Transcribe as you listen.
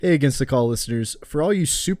Hey, Against the Call listeners, for all you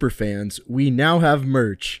super fans, we now have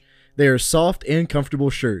merch. They are soft and comfortable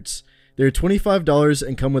shirts. They're $25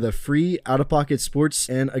 and come with a free out-of-pocket sports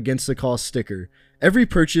and Against the Call sticker. Every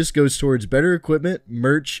purchase goes towards better equipment,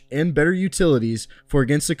 merch, and better utilities for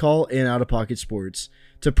Against the Call and out-of-pocket sports.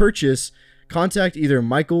 To purchase, contact either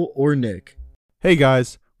Michael or Nick. Hey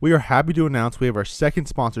guys, we are happy to announce we have our second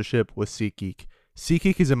sponsorship with SeatGeek.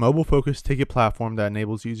 SeatGeek is a mobile-focused ticket platform that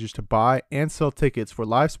enables users to buy and sell tickets for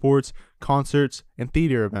live sports, concerts, and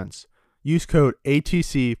theater events. Use code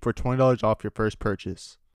ATC for $20 off your first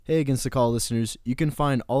purchase. Hey, Against the Call listeners, you can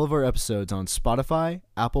find all of our episodes on Spotify,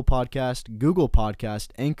 Apple Podcast, Google Podcast,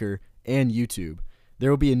 Anchor, and YouTube. There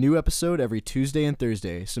will be a new episode every Tuesday and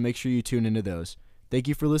Thursday, so make sure you tune into those. Thank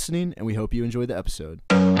you for listening, and we hope you enjoy the episode.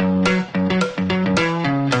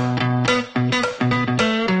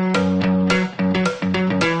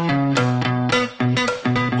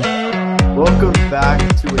 Welcome back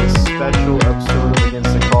to a special episode of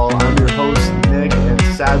Against the Call. I'm your host, Nick, and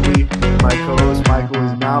sadly, my co-host Michael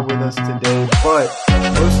is not with us today. But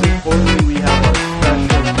most importantly, we have our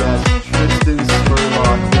special guest, Tristan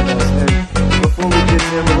Spurlock, with us. And before we get to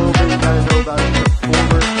him a little bit, you gotta know about him, a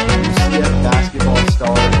former UCF basketball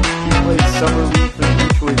star. He played summer league for the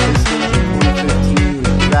Detroit Pistons in 2015. He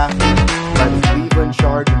was drafted by the Cleveland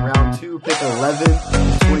Charge in round 2, pick 11 in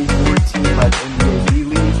 2014 by the NBA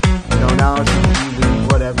B-League. Now it's the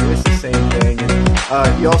League, whatever, it's the same thing.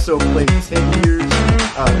 And he also played 10 years,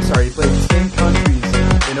 he played 10 countries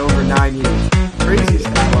in over 9 years. Crazy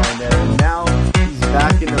stat line there. And now he's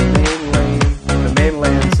back in the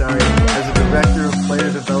mainland, as a director of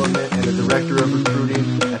player development and a director of recruiting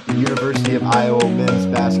at the University of Iowa men's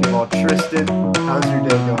basketball. Tristan, how's your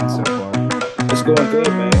day going so far? It's going good,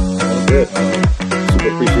 man. Going good.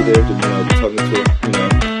 Super appreciative to be talking to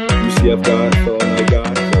UCF guy, fellow night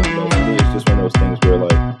guy. Just one of those things where,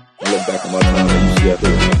 like, I look back at my time at UCF, it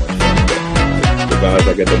was so much fun. But, the guys I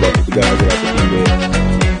get to work with, the guys that I can be with,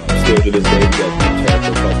 still to this day, we got good chats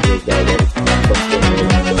to talk to those guys all the time. Some still know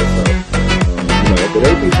them, so, but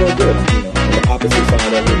everything's going good. On the opposite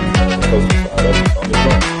side of it, the coaching side of it, on the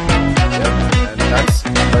front. Yeah, and that's a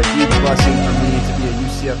huge blessing for me to be a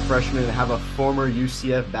UCF freshman and have a former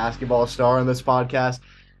UCF basketball star on this podcast.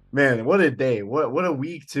 Man, what a day. What a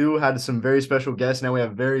week, too. Had some very special guests. Now we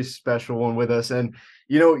have a very special one with us. And,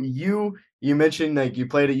 you mentioned, like, you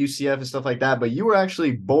played at UCF and stuff like that, but you were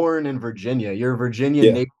actually born in Virginia. You're a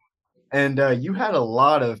Virginia native. And you had a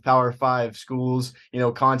lot of Power 5 schools,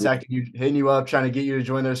 contacting you, hitting you up, trying to get you to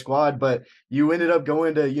join their squad. But you ended up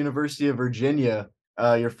going to University of Virginia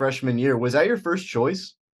your freshman year. Was that your first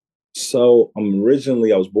choice? So I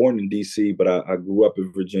was born in DC, but I grew up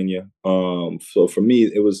in Virginia. So for me,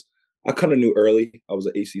 I kind of knew early. I was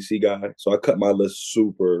an ACC guy, so I cut my list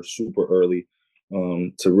super, super early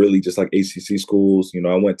to really just like ACC schools.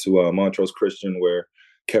 I went to Montrose Christian where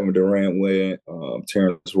Kevin Durant went,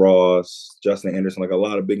 Terrence Ross, Justin Anderson, like a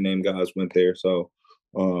lot of big name guys went there. So,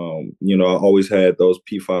 I always had those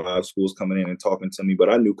P5 schools coming in and talking to me, but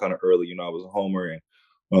I knew kind of early, I was a homer and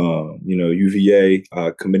UVA,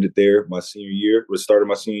 committed there my senior year, started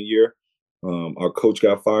my senior year. Our coach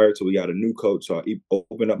got fired, so we got a new coach. So I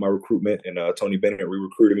opened up my recruitment, and Tony Bennett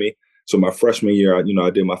re-recruited me. So my freshman year, I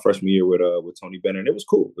did my freshman year with Tony Bennett. And it was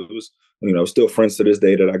cool. It was, still friends to this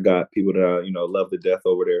day that I got, people that I, love to death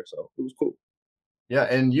over there. So it was cool. Yeah,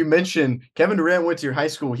 and you mentioned Kevin Durant went to your high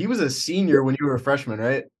school. He was a senior when you were a freshman,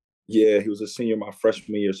 right? Yeah, he was a senior my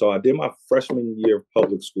freshman year. So I did my freshman year of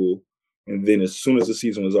public school. And then as soon as the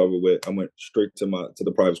season was over with, I went straight to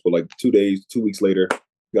the private school. Like 2 weeks later,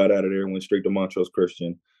 got out of there and went straight to Montrose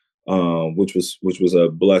Christian, which was a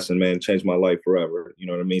blessing, man. Changed my life forever. You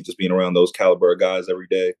know what I mean? Just being around those caliber of guys every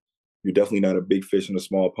day. You're definitely not a big fish in a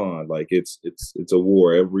small pond. Like it's a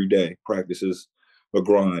war every day. Practice is a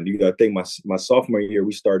grind. You got to think my sophomore year,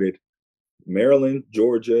 we started Maryland,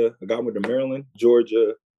 Georgia. A guy went to Maryland,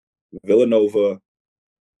 Georgia, Villanova,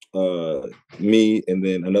 me, and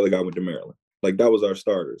then another guy went to Maryland. Like that was our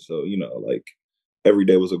starter. So, like every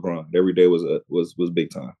day was a grind. Every day was big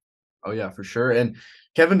time. Oh yeah, for sure. And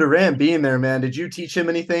Kevin Durant being there, man, did you teach him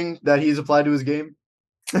anything that he's applied to his game?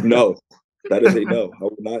 No, that is a no. I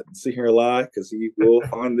will not sit here and lie because he will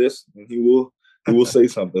find this and he will say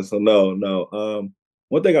something. So no.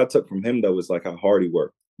 One thing I took from him though was like how hard he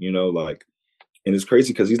worked, and it's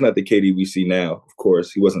crazy because he's not the KD we see now. Of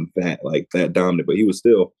course, he wasn't that dominant, but he was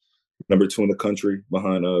still number 2 in the country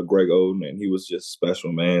behind Greg Oden, and he was just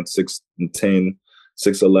special, man. 6'10",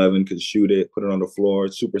 6'11", could shoot it, put it on the floor.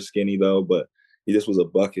 Super skinny though, but he just was a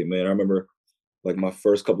bucket, man. I remember like my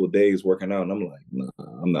first couple of days working out, and I'm like, nah,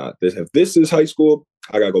 I'm not. If this is high school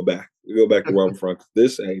I gotta go back. Go back to where I'm from.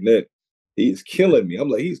 This ain't it. He's killing me. I'm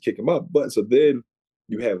like, he's kicking my butt. So then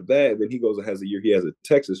you have that. Then he goes and has a year he has at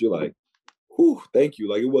Texas. You're like, whew, thank you.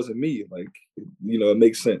 Like, it wasn't me. Like, it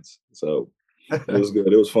makes sense. So it was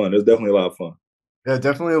good. It was fun. It was definitely a lot of fun. Yeah,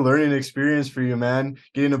 definitely a learning experience for you, man.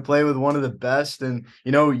 Getting to play with one of the best. And,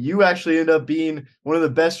 you actually end up being one of the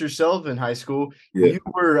best yourself in high school. Yeah. You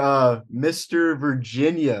were Mr.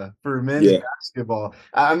 Virginia for men's Yeah. basketball.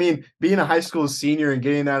 I mean, being a high school senior and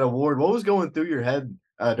getting that award, what was going through your head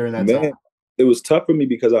during that time? Man, it was tough for me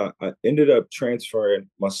because I ended up transferring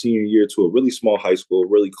my senior year to a really small high school,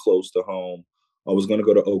 really close to home. I was going to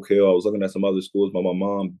go to Oak Hill. I was looking at some other schools, but my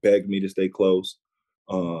mom begged me to stay close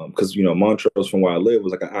because, Montrose from where I live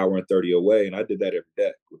was like an hour and 30 away. And I did that every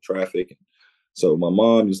day with traffic. And so my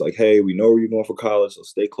mom was like, hey, we know where you're going for college, so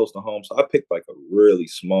stay close to home. So I picked like a really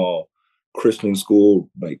small Christian school,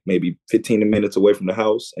 like maybe 15 minutes away from the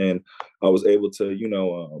house. And I was able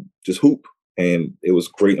to, just hoop. And it was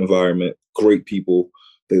great environment, great people.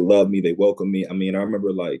 They loved me. They welcomed me. I mean, I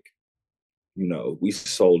remember we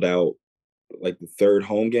sold out like the third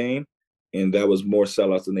home game, and that was more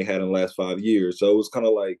sellouts than they had in the last 5 years. So it was kind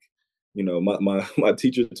of like, my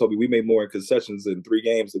teacher told me we made more in concessions in 3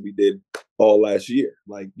 games than we did all last year.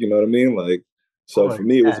 Like, you know what I mean? Like, so for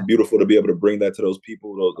me, it was beautiful to be able to bring that to those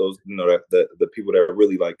people, those the people that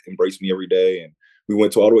really like embrace me every day. And we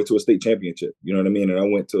went all the way to a state championship. You know what I mean? And I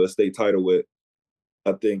went to a state title with,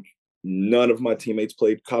 I think, none of my teammates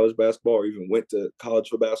played college basketball or even went to college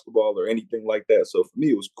for basketball or anything like that. So for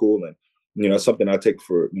me, it was cool. And, it's something I take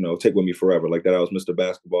with me forever. Like that, I was Mr.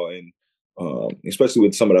 Basketball. And especially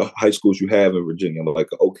with some of the high schools you have in Virginia, like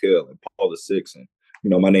Oak Hill and Paul VI.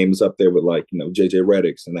 And, my name is up there with like, JJ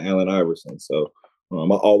Redick's and the Allen Iverson. So I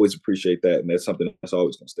always appreciate that. And that's something that's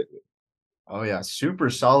always going to stick with me. Oh yeah, super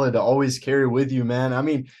solid to always carry with you, man. I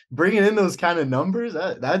mean, bringing in those kind of numbers,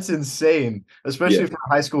 that's insane, especially for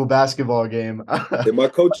a high school basketball game. And my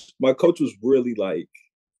coach was really like,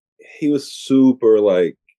 he was super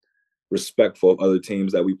like respectful of other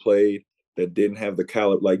teams that we played that didn't have the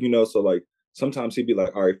caliber, like, so like sometimes he'd be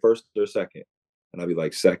like, all right, first or second, and I'd be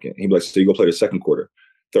like second. He'd be like, so you go play the second quarter,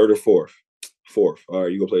 third or fourth. All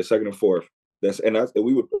right, you go play the second and fourth. I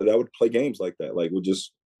would play games like that, like with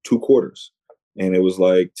just 2 quarters. And it was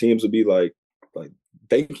like teams would be like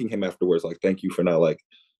thanking him afterwards, like, thank you for not like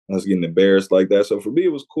us getting embarrassed like that. So for me,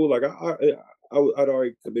 it was cool. Like I'd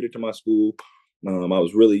already committed to my school. I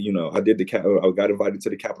was really, I got invited to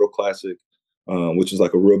the Capitol Classic, which is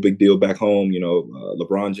like a real big deal back home.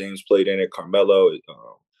 LeBron James played in it, Carmelo,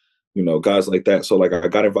 guys like that. So like I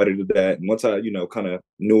got invited to that. And once I, kind of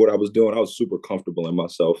knew what I was doing, I was super comfortable in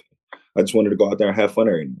myself. I just wanted to go out there and have fun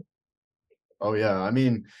every night. Oh yeah. I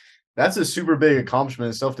mean, that's a super big accomplishment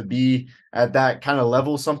itself to be at that kind of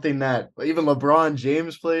level, something that even LeBron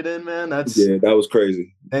James played in, man. That was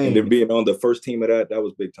crazy. Dang. And then being on the first team of that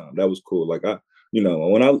was big time. That was cool. Like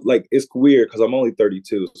when I like, it's weird because I'm only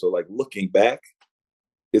 32. So like looking back,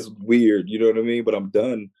 it's weird, you know what I mean? But I'm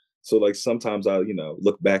done. So like sometimes I,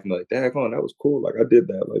 look back and like, daggone, that was cool. Like I did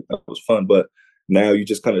that. Like that was fun. But now you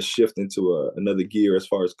just kind of shift into another gear as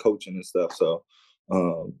far as coaching and stuff. So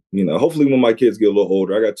hopefully when my kids get a little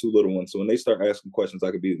older, I got 2 little ones. So when they start asking questions,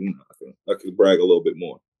 I could brag a little bit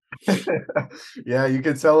more. Yeah, you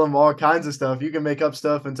can tell them all kinds of stuff. You can make up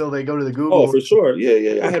stuff until they go to the Google. Oh, for sure.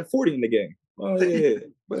 Yeah. I had 40 in the game. Oh, yeah.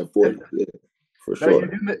 I had 40. Yeah, for sure.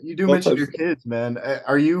 You do mention your kids, man.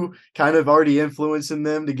 Are you kind of already influencing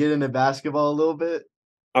them to get into basketball a little bit?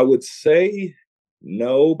 I would say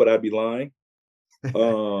no, but I'd be lying.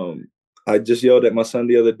 I just yelled at my son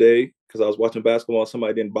the other day because I was watching basketball and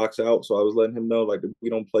somebody didn't box out. So I was letting him know, like, we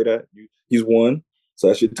don't play that. He's won. So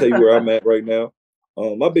I should tell you where I'm at right now.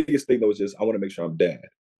 My biggest thing, though, is just I want to make sure I'm dad.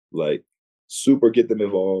 Like, super get them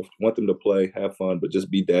involved, want them to play, have fun, but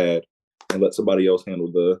just be dad and let somebody else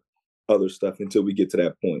handle the other stuff until we get to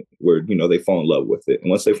that point where, they fall in love with it. And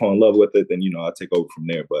once they fall in love with it, then, I take over from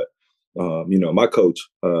there. But, my coach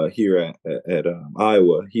here at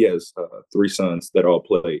Iowa, he has 3 sons that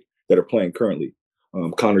are playing currently.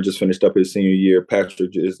 Connor just finished up his senior year.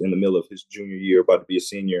 Patrick is in the middle of his junior year, about to be a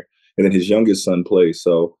senior. And then his youngest son plays.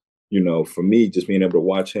 So, for me, just being able to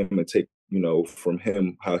watch him and take, from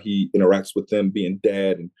him how he interacts with them, being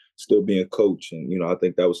dad and still being coach. And, I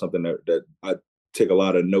think that was something that I take a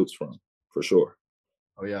lot of notes from, for sure.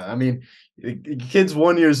 Oh, yeah. I mean, the kid's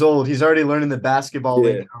 1 year old. He's already learning the basketball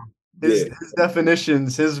lingo. His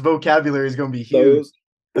definitions, his vocabulary is going to be huge. So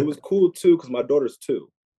it was cool, too, because my daughter's 2.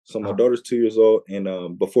 So my daughter's 2 years old.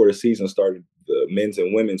 And before the season started, the men's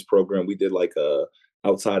and women's program, we did like a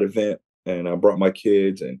outside event. And I brought my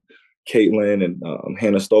kids and Caitlin and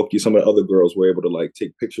Hannah Stolke, some of the other girls were able to like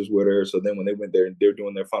take pictures with her. So then when they went there and they're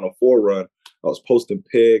doing their Final Four run, I was posting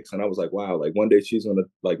pics and I was like, wow, like one day she's gonna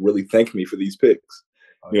like really thank me for these pics.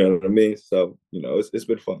 You know what I mean? So it's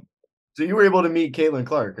been fun. So you were able to meet Caitlin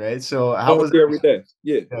Clark, right? So how Oh, was here every day.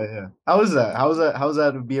 Yeah. yeah. How was that? How's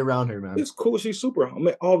that to be around her, man? It's cool. She's super. I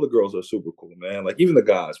mean, all the girls are super cool, man. Like even the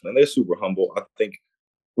guys, man, they're super humble. I think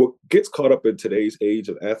what gets caught up in today's age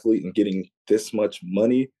of athlete and getting this much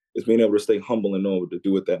money is being able to stay humble and know what to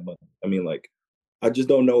do with that money. I mean, like, I just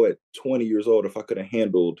don't know at 20 years old if I could have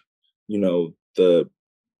handled, the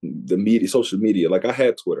media, social media. Like I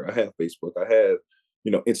had Twitter, I had Facebook, I had,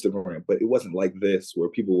 Instagram, but it wasn't like this where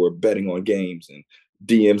people were betting on games and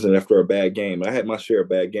DMs and after a bad game. I had my share of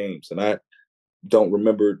bad games and I don't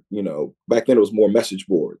remember, back then it was more message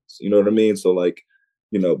boards, you know what I mean? So like,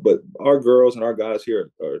 but our girls and our guys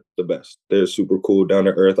here are the best. They're super cool, down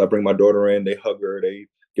to earth. I bring my daughter in, they hug her, they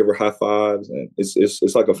give her high fives, and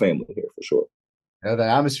it's like a family here for sure. Yeah, the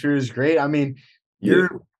atmosphere is great. I mean, Yeah,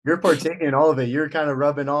 you're partaking in all of it. You're kind of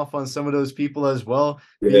rubbing off on some of those people as well,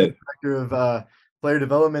 being yeah. the director of player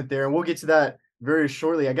development there. And we'll get to that very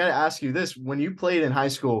shortly. I got to ask you this: when you played in high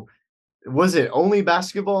school, was it only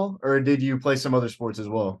basketball, or did you play some other sports as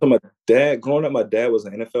well? So my dad, growing up, my dad was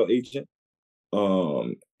an NFL agent,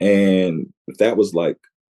 and that was like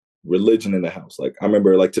religion in the house. Like I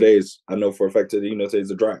remember, like I know for a fact that today's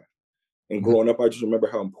the draft. And Mhm. growing up, I just remember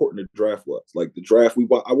how important the draft was. Like the draft,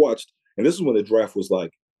 I watched, and this is when the draft was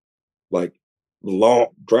like long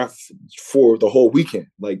draft for the whole weekend,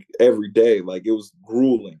 like every day. Like it was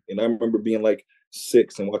grueling. And I remember being like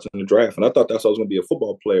 6 and watching the draft, and I thought that's how I was going to be a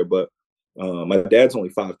football player. But my dad's only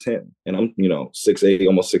 5'10", and I'm 6'8",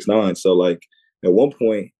 almost 6'9". So like at one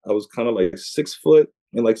point, I was kind of like 6 foot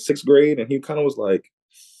in like sixth grade, and he kind of was like,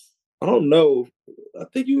 I don't know. I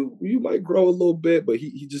think you might grow a little bit, but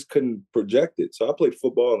he just couldn't project it. So I played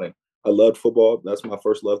football and I loved football. That's my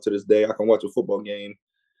first love to this day. I can watch a football game.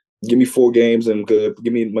 Give me 4 games and I'm good.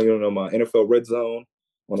 Give me my NFL red zone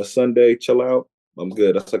on a Sunday, chill out. I'm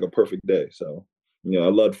good. That's like a perfect day. So, I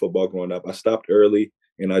loved football growing up. I stopped early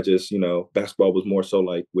and I just, basketball was more so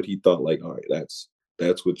like what he thought, like, all right,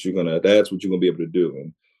 that's what you're gonna be able to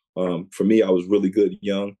do. And for me, I was really good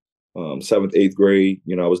young. Seventh, eighth grade,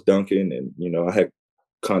 I was dunking and, I had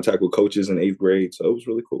contact with coaches in eighth grade. So it was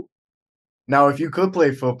really cool. Now, if you could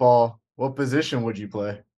play football, what position would you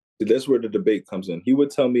play? That's where the debate comes in. He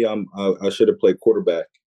would tell me I should have played quarterback.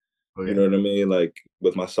 You Okay. know what I mean? Like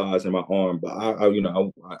with my size and my arm, but I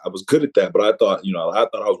was good at that. But I thought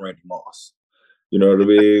I was Randy Moss. You know what I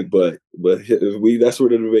mean? But that's where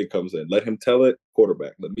the debate comes in. Let him tell it,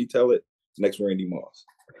 quarterback. Let me tell it, next Randy Moss.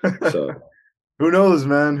 So Who knows,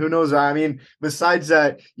 man? Who knows? I mean, besides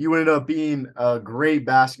that, you ended up being a great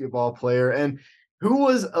basketball player. And who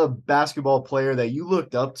was a basketball player that you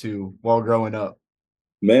looked up to while growing up?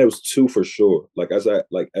 man, it was two for sure. As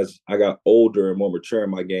I got older and more mature in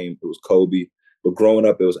my game, it was Kobe. But growing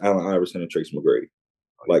up, it was Allen Iverson and Tracy McGrady.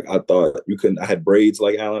 Like I thought you couldn't. I had braids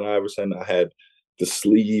like Allen Iverson. I had the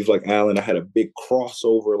sleeve like Allen. I had a big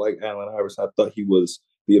crossover like Allen Iverson. I thought he was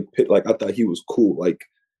like I thought he was cool. Like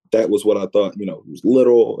that was what I thought. He was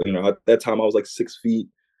little. At that time I was like 6 feet.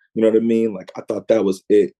 You know what I mean? Like I thought that was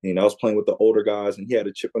it. I was playing with the older guys, and he had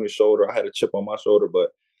a chip on his shoulder. I had a chip on my shoulder,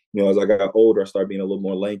 but as I got older, I started being a little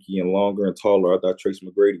more lanky and longer and taller. I thought Tracy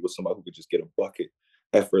McGrady was somebody who could just get a bucket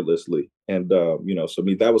effortlessly. And so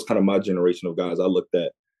that was kind of my generation of guys I looked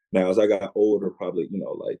at. Now as I got older, probably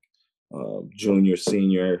like junior,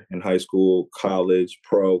 senior in high school, college,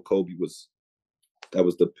 pro, Kobe was that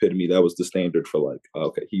was the epitome. That was the standard for like,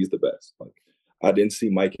 okay, he's the best. Like I didn't see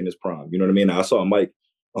Mike in his prime. You know what I mean? I saw Mike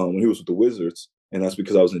when he was with the Wizards, and that's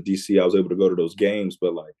because I was in DC. I was able to go to those games,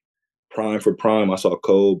 but like prime for prime, I saw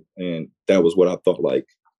Kobe, and that was what I thought like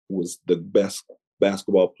was the best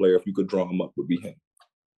basketball player. If you could draw him up, would be him.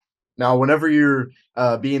 Now, whenever you're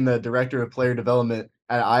being the director of player development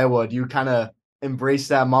at Iowa, do you kind of embrace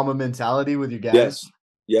that mama mentality with your guys? Yes,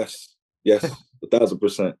 yes, yes,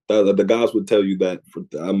 1,000%. The guys would tell you that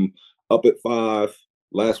I'm up at 5,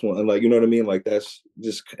 last one, and like you know what I mean. Like that's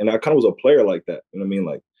just, and I kind of was a player like that. You know what I mean?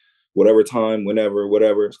 Like whatever time, whenever,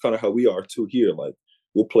 whatever. It's kind of how we are too here. Like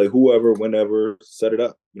we'll play whoever, whenever, set it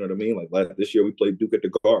up. You know what I mean? Like this year we played Duke at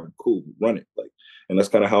the Guard. Cool, run it. Like, and that's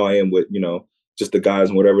kind of how I am with just the guys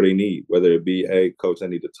and whatever they need. Whether it be, hey, coach, I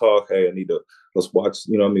need to talk. Hey, I need to let's watch.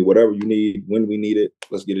 You know what I mean? Whatever you need, when we need it,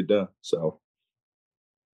 let's get it done. So.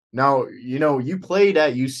 Now, you played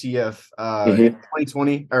at UCF in Mm-hmm.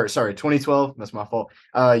 2020, or sorry, 2012. That's my fault.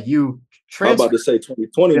 You I'm about transferred. to say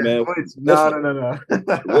 2020, Yeah, man. 20, no, Listen, no, no,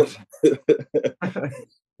 no. listen.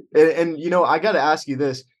 And I got to ask you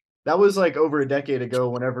this. that was like over a decade ago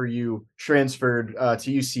whenever you transferred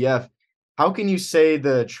to UCF. How can you say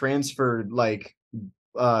the transfer like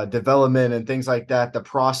development and things like that, the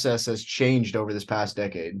process has changed over this past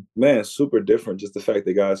decade? Man, super different. Just the fact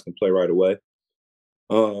that guys can play right away.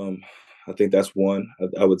 Um, I think that's one.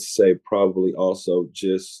 I would say probably also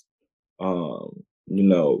just you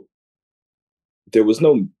know, there was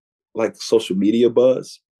no like social media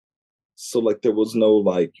buzz. So like there was no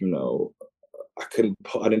like,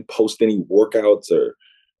 I didn't post any workouts or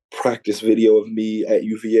practice video of me at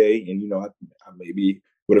UVA, and I maybe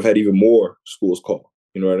would have had even more schools call.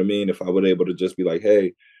 You know what I mean? If I would able to just be like,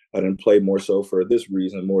 hey, I didn't play more so for this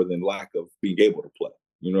reason more than lack of being able to play.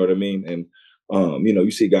 You know what I mean? And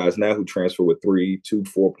you see guys now who transfer with 3, 2,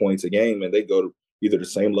 4 points a game, and they go to either the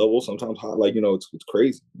same level, sometimes high, like it's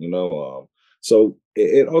crazy. So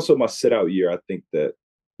it also my sit out year. I think that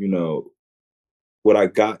you know what I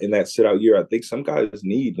got in that sit out year, I think some guys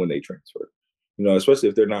need when they transfer. Especially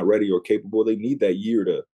if they're not ready or capable, they need that year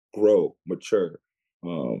to grow, mature,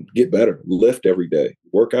 get better, lift every day,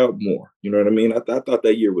 work out more. You know what I mean? I thought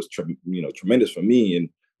that year was tremendous for me and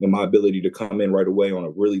my ability to come in right away on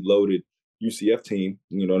a really loaded UCF team.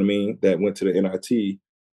 You know what I mean? That went to the NIT.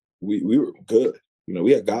 We were good.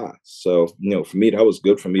 We had guys. So, for me, that was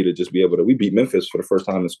good for me to just be able to. We beat Memphis for the first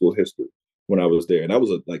time in school history when I was there, and that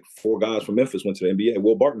was like 4 guys from Memphis went to the NBA.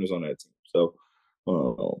 Will Barton was on that team.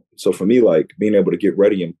 So for me, like being able to get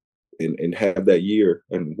ready and have that year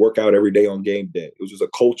and work out every day on game day, it was just a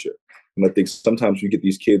culture. And I think sometimes you get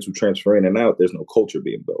these kids who transfer in and out, there's no culture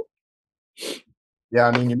being built. Yeah,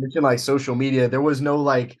 I mean, you mentioned like social media. There was no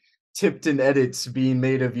like Tipton edits being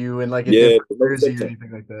made of you in like a Yeah, different no jersey or Tipton.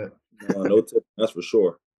 anything like that. No Tipton, that's for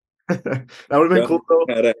sure. That would have been cool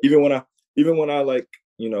though. Even when I like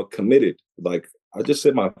committed, like I just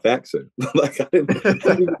said my facts in. Like I didn't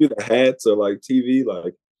even do the hats or like TV.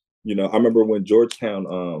 Like I remember when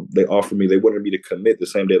Georgetown they offered me, they wanted me to commit the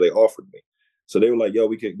same day they offered me. So they were like, "Yo,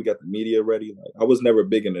 we got the media ready." Like I was never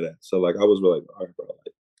big into that. So like I was like, "All right, bro."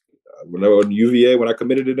 Like when I was in UVA, when I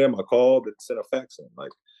committed to them, I called and sent a fax in.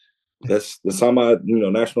 Like that's how my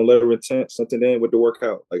national letter of intent sent it in with the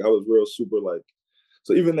workout. Like I was real super like.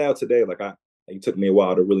 So even now today, like it took me a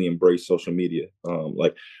while to really embrace social media.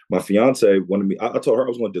 Like my fiance wanted me. I told her I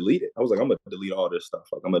was going to delete it. I was like, I'm going to delete all this stuff.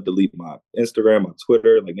 Like I'm going to delete my Instagram, my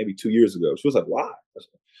Twitter. Like maybe 2 years ago, she was like, "Why?" I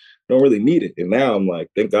said, don't really need it. And now I'm like,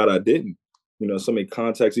 thank God I didn't. So many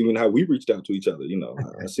contacts, even how we reached out to each other.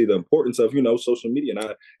 I see the importance of social media,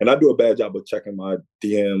 and I do a bad job of checking my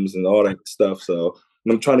DMs and all that stuff. So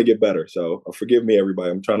I'm trying to get better. So forgive me,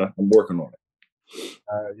 everybody. I'm working on it.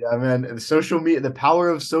 Yeah, man. The social media, the power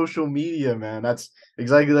of social media, man. That's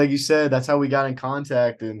exactly like you said. That's how we got in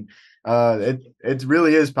contact, and it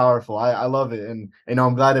really is powerful. I love it, and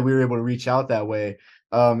I'm glad that we were able to reach out that way.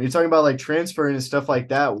 You're talking about like transferring and stuff like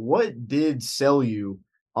that. What did sell you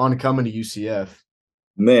on coming to UCF?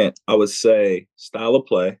 Man, I would say style of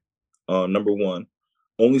play, number one.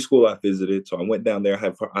 Only school I visited, so I went down there. At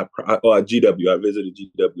GW, I visited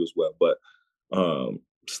GW as well, but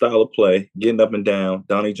style of play, getting up and down.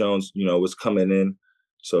 Donnie Jones, was coming in,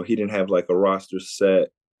 so he didn't have like a roster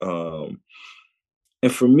set. And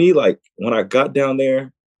for me, like when I got down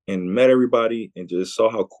there and met everybody and just saw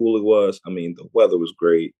how cool it was, I mean, the weather was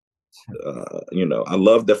great. I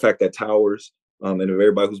love the fact that Towers, and if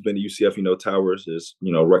everybody who's been to UCF, Towers is,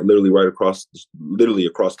 literally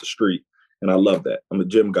across the street. And I love that. I'm a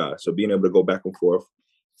gym guy. So being able to go back and forth,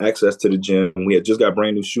 access to the gym. We had just got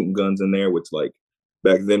brand new shooting guns in there, which like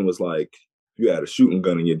back then was like, you had a shooting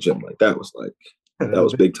gun in your gym. Like that was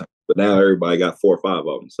big time. But now everybody got 4 or 5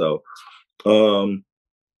 of them. So,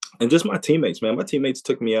 and just my teammates, man. My teammates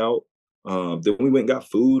took me out. Then we went and got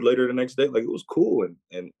food later the next day. Like it was cool.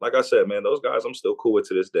 And like I said, man, those guys I'm still cool with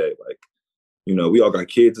to this day. Like, we all got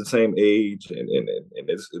kids the same age, and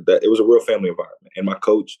it was a real family environment. And my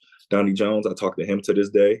coach, Donnie Jones, I talk to him to this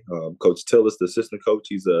day. Coach Tillis, the assistant coach,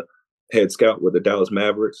 he's a head scout with the Dallas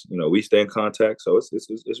Mavericks. We stay in contact. So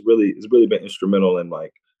it's really been instrumental in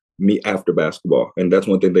like me after basketball. And that's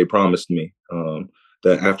one thing they promised me.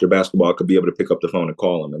 That after basketball, I could be able to pick up the phone and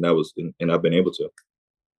call them. And I've been able to.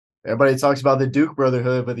 Everybody talks about the Duke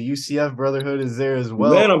brotherhood, but the UCF brotherhood is there as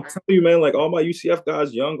well. Man, I'm telling you, man, like all my UCF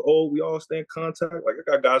guys, young, old, we all stay in contact. Like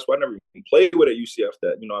I got guys who I never even played with at UCF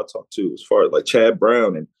that, I talked to as far as like Chad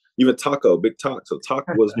Brown and even Taco, Big Talk. So Talk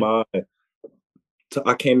was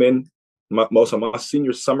I came in most of my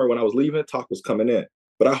senior summer when I was leaving, Talk was coming in.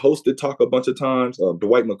 But I hosted Talk a bunch of times.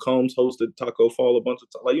 Dwight McCombs hosted Taco Fall a bunch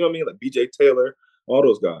of times. Like, you know what I mean? Like BJ Taylor, all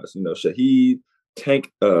those guys, Shaheed,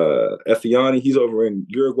 Tank Effiani, he's over in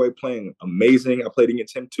Uruguay playing amazing. I played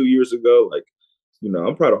against him 2 years ago. Like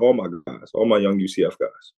I'm proud of all my guys, all my young UCF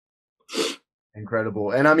guys.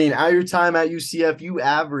 Incredible. And I mean, at your time at UCF, you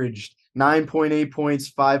averaged 9.8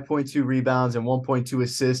 points, 5.2 rebounds, and 1.2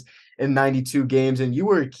 assists in 92 games. And you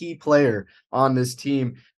were a key player on this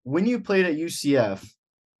team. When you played at UCF,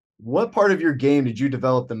 what part of your game did you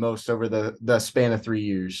develop the most over the span of 3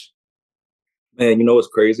 years? Man, you know what's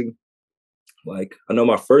crazy? Like, I know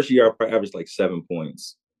my first year, I probably averaged like 7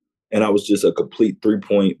 points. And I was just a complete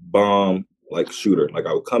 3-point bomb, like shooter. Like,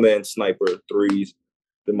 I would come in, sniper, threes.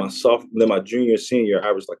 Then my junior, senior, I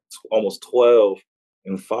averaged like almost 12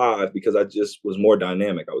 and 5 because I just was more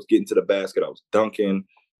dynamic. I was getting to the basket. I was dunking.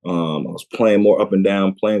 I was playing more up and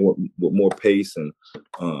down, playing with more pace. And,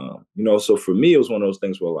 so for me, it was one of those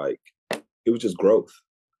things where, like, it was just growth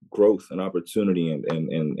and opportunity. And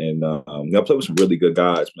I played with some really good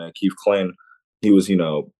guys, man. Keith Clan, he was,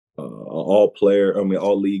 all player,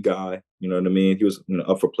 all league guy. You know what I mean? He was,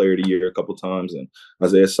 up for player of the year a couple times. And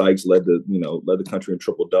Isaiah Sykes led the country in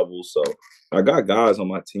triple doubles. So I got guys on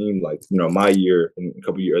my team, like, my year and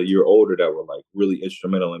a year older that were like really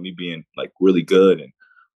instrumental in me being like really good. And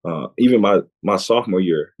even my sophomore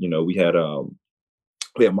year, we had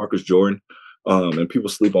Marcus Jordan. And people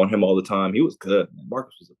sleep on him all the time. He was good.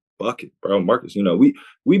 Marcus was a bucket, bro. Marcus,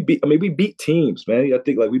 we beat teams, man. I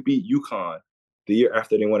think like we beat UConn the year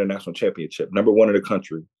after they won a national championship, #1 in the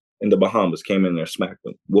country in the Bahamas, came in there, smacked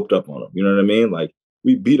them, whooped up on them. You know what I mean? Like,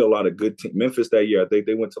 we beat a lot of good teams. Memphis that year, I think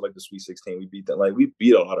they went to like the Sweet 16. We beat them. Like, we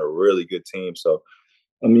beat a lot of really good teams. So,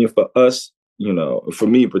 I mean, for us, for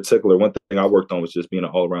me in particular, one thing I worked on was just being an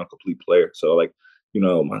all-around complete player. So, like,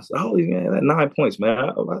 that 9 points, man.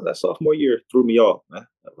 That sophomore year threw me off, man.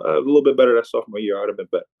 A little bit better that sophomore year. I would have been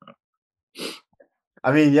better.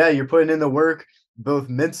 I mean, yeah, you're putting in the work both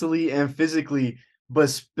mentally and physically, but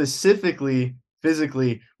specifically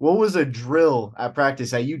physically, what was a drill at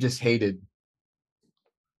practice that you just hated?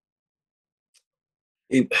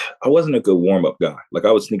 I wasn't a good warm-up guy. Like,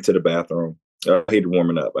 I would sneak to the bathroom. I hated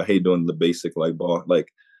warming up. I hate doing the basic, like, ball, like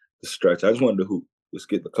the stretch. I just wanted to hoop. Let's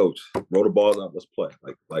get the coach. Roll the balls out. Let's play.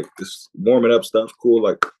 Like this warming up stuff, cool.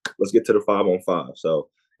 Like, let's get to the 5-on-5. So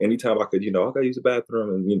anytime I could, I gotta use the bathroom,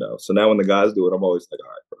 and So now when the guys do it, I'm always like, all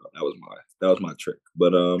right, bro, that was my trick.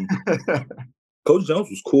 But Coach Jones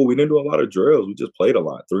was cool. We didn't do a lot of drills. We just played a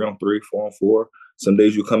lot, 3-on-3, 4-on-4. Some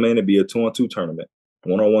days you come in and be a 2-on-2 tournament,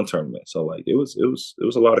 1-on-1 tournament. So like it was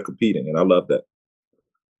a lot of competing, and I love that.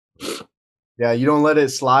 Yeah, you don't let it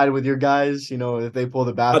slide with your guys, if they pull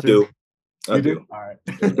the bathroom. I do. All right.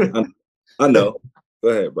 I know. Go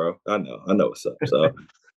ahead, bro. I know what's up. So,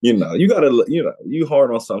 you gotta, you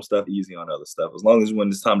hard on some stuff, easy on other stuff. As long as when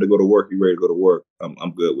it's time to go to work, you're ready to go to work.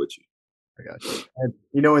 I'm good with you. I got you. And,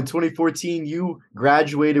 in 2014, you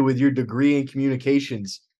graduated with your degree in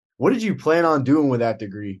communications. What did you plan on doing with that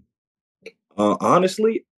degree?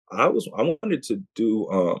 Honestly, I wanted to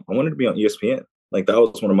be on ESPN. Like, that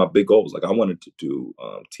was one of my big goals. Like, I wanted to do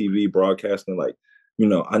TV broadcasting. Like,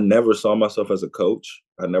 I never saw myself as a coach.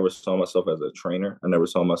 I never saw myself as a trainer. I never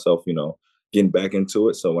saw myself, getting back into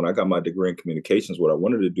it. So when I got my degree in communications, what I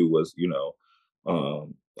wanted to do was,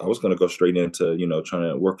 I was going to go straight into, trying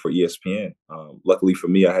to work for ESPN. Luckily for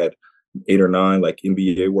me, I had 8 or 9 like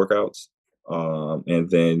NBA workouts. And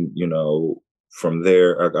then, from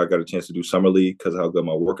there, I got a chance to do summer league because how good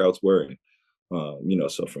my workouts were. And,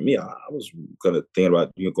 so for me, I was going to think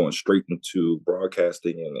about, going straight into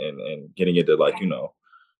broadcasting and getting into like,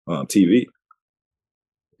 TV.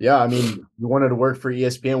 Yeah, I mean, you wanted to work for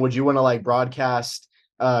ESPN. Would you want to like broadcast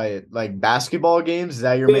like basketball games? Is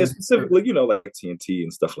that your main? Specifically, like TNT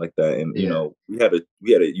and stuff like that. And we had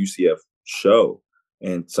a UCF show,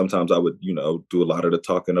 and sometimes I would do a lot of the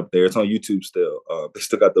talking up there. It's on YouTube still. They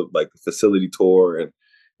still got the facility tour, and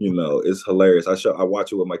it's hilarious. I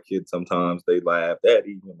watch it with my kids sometimes. They laugh,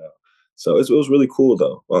 Daddy, So it was really cool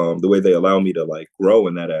though. The way they allow me to like grow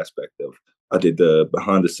in that aspect of. I did the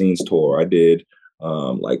behind the scenes tour. I did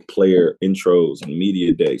like player intros and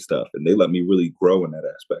media day stuff, and they let me really grow in that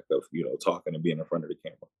aspect of talking and being in front of the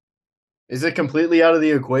camera. Is it completely out of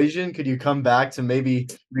the equation? Could you come back to maybe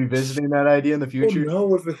revisiting that idea in the future?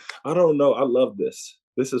 No, I don't know. I love this.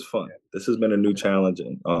 This is fun. This has been a new challenge,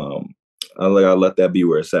 and I gotta let that be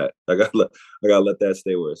where it's at. I gotta let that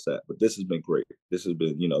stay where it's at. But this has been great. This has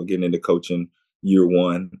been getting into coaching year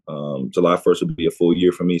 1. July 1st will be a full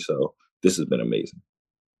year for me, so this has been amazing.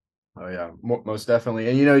 Oh yeah, most definitely.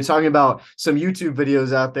 And you're talking about some YouTube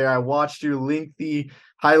videos out there. I watched your lengthy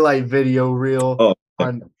highlight video reel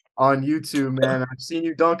on YouTube, man. I've seen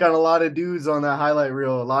you dunk on a lot of dudes on that highlight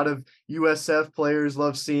reel. A lot of USF players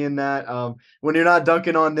love seeing that. When you're not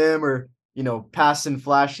dunking on them or passing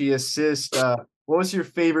flashy assist, what was your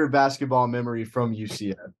favorite basketball memory from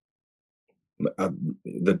UCF?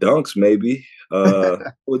 The dunks, maybe.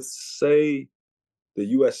 I would say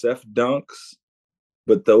the USF dunks,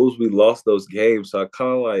 but we lost those games. So I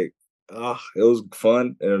kind of like, it was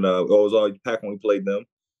fun. And it was always packed when we played them.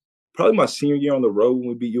 Probably my senior year on the road when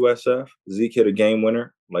we beat USF. Zeke hit a game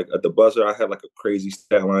winner. Like at the buzzer, I had like a crazy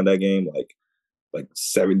stat line that game, like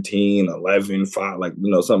 17, 11, 5, like,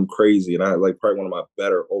 something crazy. And I had like probably one of my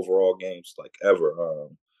better overall games like ever.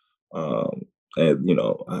 And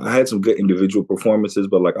I had some good individual performances,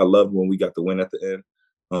 but like I loved when we got the win at the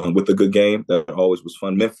end with a good game. That always was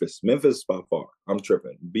fun. Memphis by far. I'm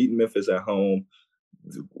tripping. Beating Memphis at home,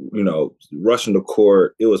 rushing the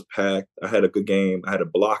court. It was packed. I had a good game. I had a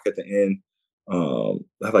block at the end. I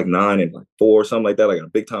had like 9 and like 4, something like that. Like a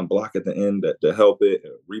big time block at the end to help it,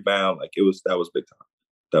 rebound. Like that was big time.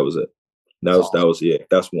 That was it. That was yeah.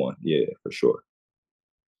 That's one. Yeah, for sure.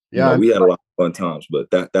 Yeah, we had a lot of fun times, but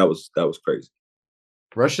that was crazy.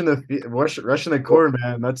 Rushing the court,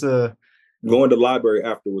 man. That's going to the library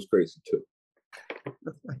after was crazy too.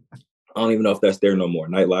 I don't even know if that's there no more.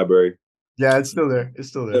 Night library. Yeah, it's still there. It's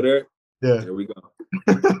still there. Still there? Yeah. There we go.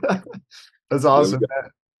 That's awesome,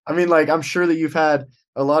 man. I mean, like, I'm sure that you've had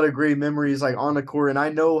a lot of great memories like on the court, and I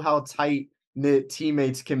know how tight-knit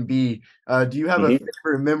teammates can be. Do you have a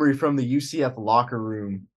favorite memory from the UCF locker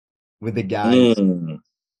room with the guys?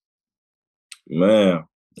 Man,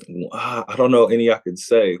 I don't know any I could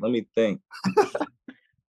say. Let me think.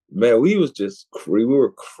 Man, we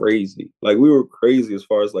were crazy. Like we were crazy as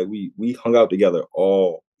far as like we hung out together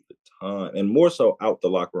all the time, and more so out the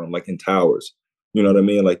locker room, like in towers. You know what I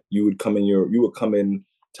mean? Like you would come in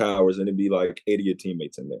towers, and it'd be like 80 of your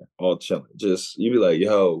teammates in there, all chilling. Just you'd be like,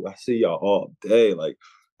 "Yo, I see y'all all day." Like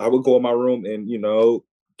I would go in my room, and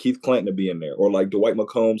Keith Clanton would be in there, or like Dwight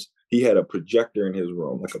McCombs. He had a projector in his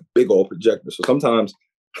room, like a big old projector. So sometimes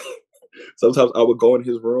I would go in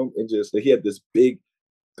his room and he had this big,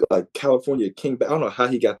 like California king bed. I don't know how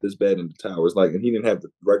he got this bed in the towers, like, and he didn't have the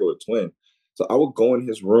regular twin. So I would go in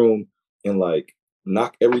his room and like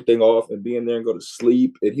knock everything off and be in there and go to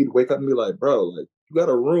sleep. And he'd wake up and be like, "Bro, like you got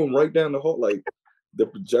a room right down the hall, like the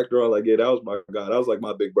projector on." Like, yeah, that was my guy. That was like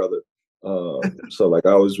my big brother. So like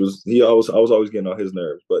I was always getting on his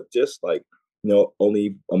nerves. But just like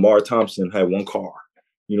only Amar Thompson had one car.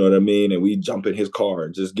 You know what I mean? And we jump in his car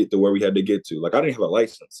and just get to where we had to get to. Like I didn't have a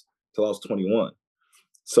license till I was 21.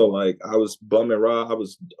 So like I was bumming ride. I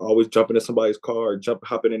was always jumping in somebody's car,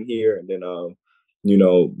 hopping in here, and then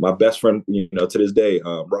my best friend, to this day,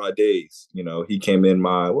 Rod Days, he came in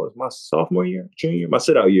my sophomore year, junior year, my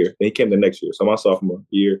sit out year. And he came the next year. So my sophomore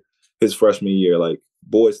year, his freshman year, like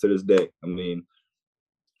boys to this day. I mean,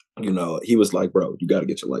 he was like, "Bro, you got to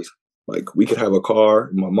get your license. Like we could have a car."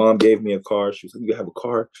 My mom gave me a car. She was like, "You have a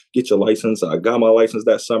car, get your license." I got my license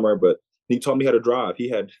that summer, but he taught me how to drive.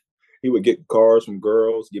 He would get cars from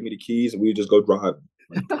girls, give me the keys, and we would just go drive,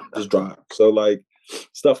 just drive. So like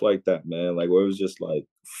stuff like that, man. Like where it was just like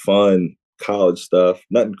fun college stuff,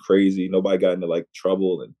 nothing crazy. Nobody got into like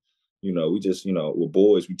trouble, and we just we're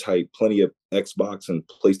boys. We type plenty of Xbox and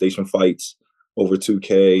PlayStation fights over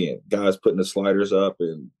 2K, and guys putting the sliders up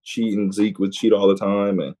and cheating. Zeke would cheat all the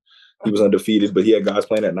time, and he was undefeated, but he had guys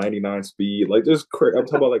playing at 99 speed. Like I'm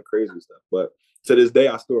talking about like crazy stuff, but to this day,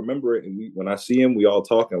 I still remember it. And when I see him, we all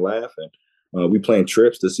talk and laugh, and we plan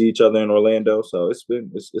trips to see each other in Orlando. So it's been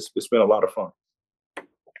a lot of fun.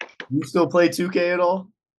 You still play 2K at all?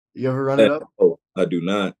 You ever run it up? Oh, I do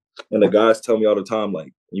not. And the guys tell me all the time,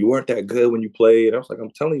 like, "You weren't that good when you played." I was like, "I'm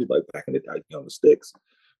telling you, like back in the day, on the sticks."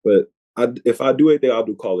 But if I do anything, I'll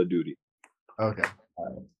do Call of Duty. Okay,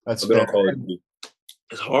 that's fair. Call of Duty.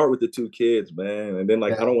 It's hard with the 2 kids, man. And then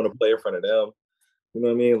like I don't want to play in front of them. You know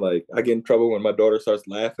what I mean? Like I get in trouble when my daughter starts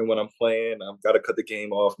laughing when I'm playing. I've got to cut the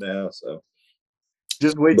game off now. So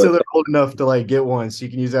just wait till they're old enough to like get one, so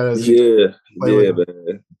you can use that as man.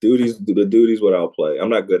 The duties what I'll play. I'm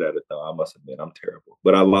not good at it though. I must admit, I'm terrible.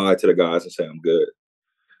 But I lied to the guys and say I'm good.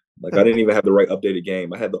 Like I didn't even have the right updated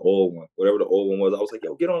game. I had the old one, whatever the old one was. I was like,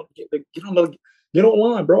 "Yo, get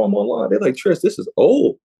online, bro. I'm online." They're like, "Tris, this is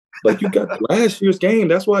old. Like you got last year's game.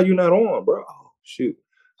 That's why you're not on, bro." Oh shoot!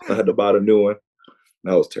 I had to buy the new one.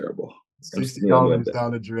 That was terrible. $60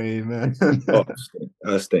 down the drain, man.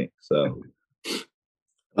 I stink. So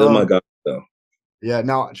that's my guy, though. Yeah.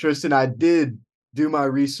 Now, Tristan, I did do my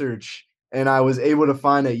research, and I was able to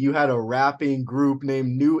find that you had a rapping group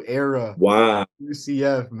named New Era. Wow.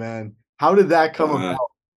 UCF, man. How did that come about?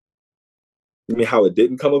 You mean how it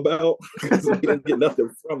didn't come about? Because we didn't get nothing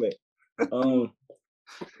from it.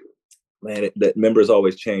 Man, that members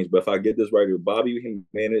always change. But if I get this right, Bobby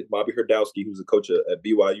Herdowski, who's a coach at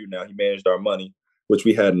BYU now, he managed our money. which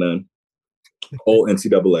we had none. Old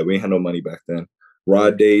NCAA, we ain't had no money back then.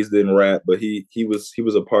 Rod Days didn't rap, but he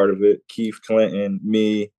was a part of it. Keith Clinton,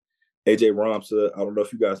 me, AJ Ramsa. I don't know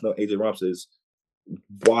if you guys know AJ Ramsa is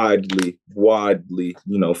widely,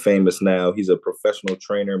 famous now. He's a professional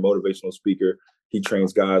trainer, motivational speaker. He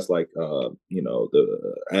trains guys like the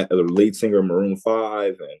lead singer of Maroon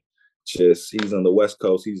 5, and just he's on the West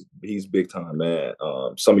Coast. He's big time, man.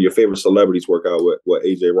 Some of your favorite celebrities work out with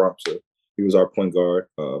AJ Ramsa. He was our point guard.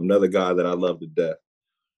 Another guy that I love to death.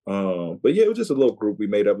 But yeah, it was just a little group we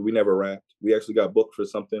made up. We never rapped. We actually got booked for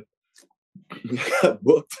something. We got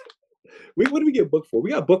booked. What did we get booked for? We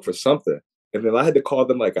got booked for something. And then I had to call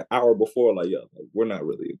them like an hour before, like, yo, we're not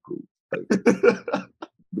really a group. Like,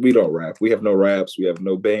 we don't rap. We have no raps. We have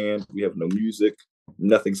no band. We have no music.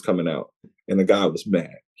 Nothing's coming out. And the guy was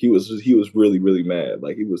mad. He was really, really mad.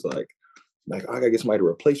 Like, he was like, I gotta get somebody to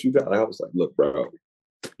replace you guys. I was like, look, bro,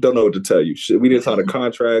 don't know what to tell you. Shit, we didn't sign a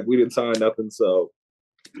contract. We didn't sign nothing. So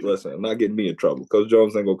listen, I'm not getting me in trouble. Coach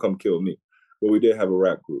Jones ain't gonna come kill me. But we did have a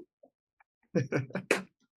rap group.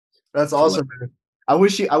 That's awesome, man. I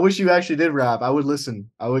wish you actually did rap. I would listen.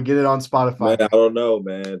 I would get it on Spotify. Man, I don't know,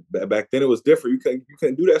 man. Back then it was different. You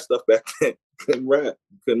couldn't do that stuff back then. You couldn't rap.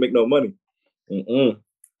 You couldn't make no money.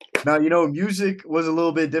 Now, music was a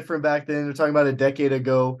little bit different back then. We're talking about a decade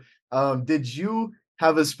ago. Did you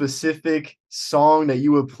have a specific song that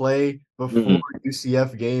you would play before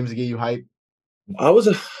UCF games to get you hyped? I'm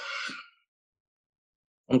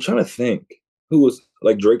trying to think. Who was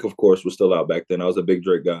like Drake, of course, was still out back then. I was a big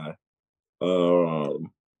Drake guy.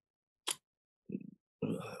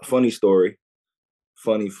 Funny story.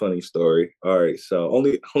 Funny story. All right, so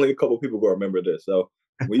only a couple people will remember this. So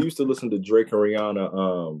we used to listen to Drake and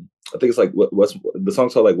Rihanna. I think it's like what's the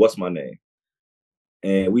song's called, like What's My Name,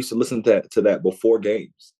 and we used to listen to that before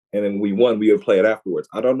games, and then we won. We would play it afterwards.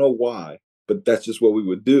 I don't know why, but that's just what we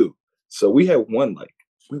would do. So we won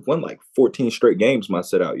like 14 straight games my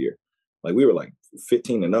set out year. Like we were like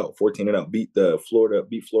 15-0, 14-0. Beat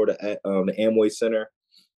Florida at the Amway Center.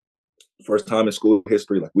 First time in school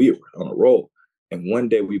history. Like we were on a roll. And one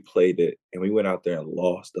day we played it and we went out there and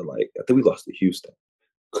lost I think we lost to Houston.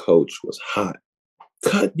 Coach was hot.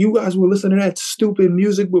 Cut, you guys were listening to that stupid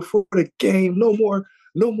music before the game. No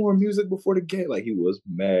more music before the game. Like he was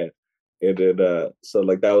mad. And then so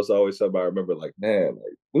like that was always something I remember, like, man,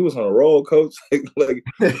 like we was on a roll, coach. like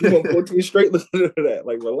we won 14 straight listening to that.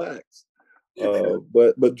 Like relax.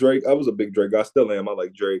 But Drake, I was a big Drake guy. I still am. I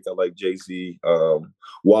like Drake. I like Jay-Z.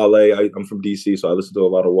 Wale, I'm from DC, so I listen to a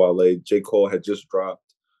lot of Wale. J. Cole had just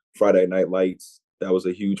dropped Friday Night Lights. That was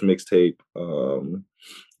a huge mixtape.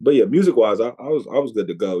 But yeah, music wise, I was good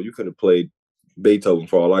to go. You could have played Beethoven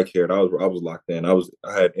for all I cared. I was locked in. I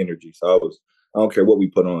had energy, so I don't care what we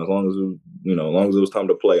put on, as long as it was, as long as it was time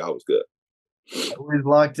to play, I was good. Always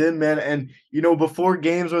locked in, man. And before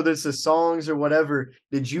games, whether it's the songs or whatever,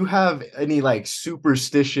 did you have any like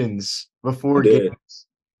superstitions before games?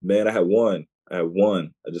 Man, I had one. I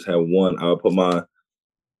just had one. I would put my,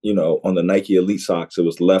 on the Nike Elite socks. It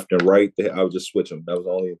was left and right. I would just switch them. That was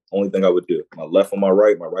the only thing I would do. My left on my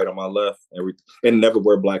right on my left. And never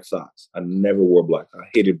wear black socks. I never wore black. I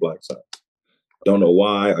hated black socks. Don't know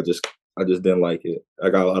why. I just didn't like it. I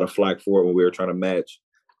got a lot of flack for it when we were trying to match.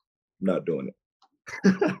 Not doing it.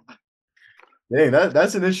 Dang,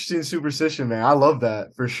 that's an interesting superstition, man. I love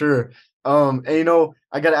that for sure. And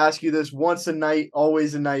I gotta ask you this: once a night,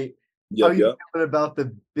 always a night. How are you feeling about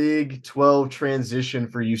the Big 12 transition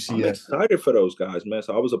for UCF? I'm excited for those guys, man.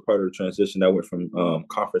 So I was a part of the transition that went from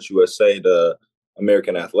Conference USA to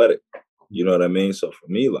American Athletic. You know what I mean? So for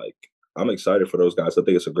me, like, I'm excited for those guys. I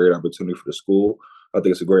think it's a great opportunity for the school. I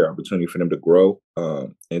think it's a great opportunity for them to grow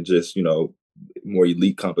and just, more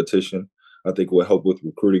elite competition. I think it will help with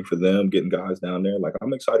recruiting for them, getting guys down there. Like,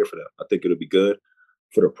 I'm excited for them. I think it'll be good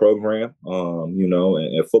for the program,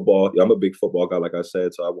 and football. I'm a big football guy, like I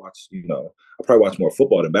said. So I watch, I probably watch more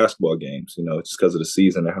football than basketball games, just because of the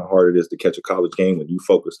season and how hard it is to catch a college game when you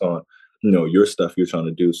focused on, your stuff you're trying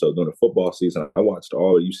to do. So during the football season, I watched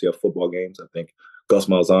all the UCF football games. I think Gus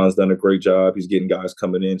Malzahn's done a great job. He's getting guys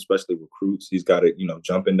coming in, especially recruits. He's got it,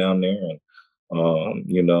 jumping down there. And,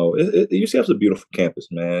 UCF's a beautiful campus,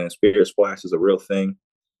 man. Spirit Splash is a real thing,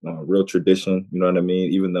 real tradition. You know what I mean?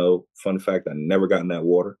 Even though, fun fact, I never got in that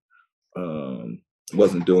water.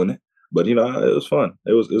 Wasn't doing it. But, it was fun.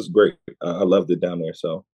 It was great. I loved it down there.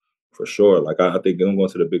 So, for sure, like, I think I'm going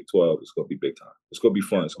to the Big 12. It's going to be big time. It's going to be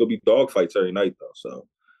fun. It's going to be dogfights every night, though. So,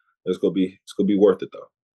 it's going to be worth it, though.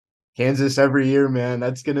 Kansas every year, man.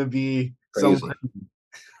 That's going to be crazy.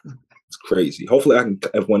 It's crazy. Hopefully I can,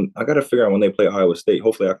 I got to figure out when they play Iowa State,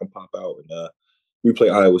 hopefully I can pop out and we play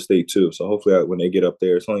Iowa State too. So hopefully when they get up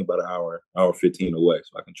there, it's only about an hour 15 away,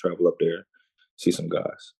 so I can travel up there, see some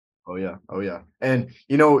guys. Oh yeah, oh yeah. And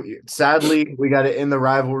sadly, we got to end the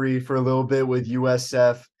rivalry for a little bit with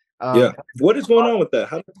USF. Yeah. What is going on with that?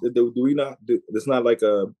 How do we not do? It's not like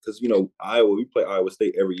because Iowa, we play Iowa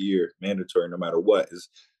State every year, mandatory no matter what.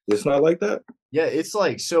 It's not like that. Yeah, it's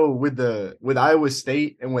like so with Iowa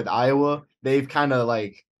State and with Iowa, they've kind of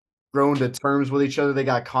like grown to terms with each other. They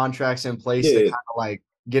got contracts in place to Yeah. kind of like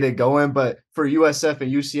get it going. But for USF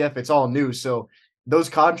and UCF, it's all new. So those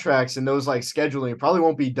contracts and those like scheduling probably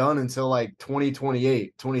won't be done until like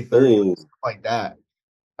 2028, 2030, Oh, like that.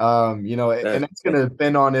 And that's it's gonna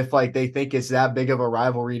depend on if like they think it's that big of a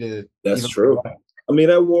rivalry to that's even true. I mean,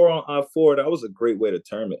 that war on I-4, that was a great way to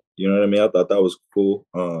term it. You know what I mean? I thought that was cool.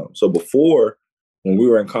 So before, when we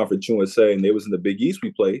were in Conference USA and they was in the Big East,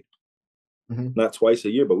 we played not twice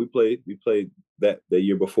a year, but we played that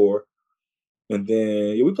year before, and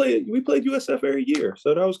then we played USF every year.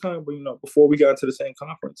 So that was kind of before we got into the same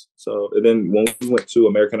conference. So and then when we went to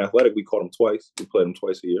American Athletic, we caught them twice. We played them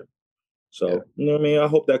twice a year. So Yeah. you know what I mean? I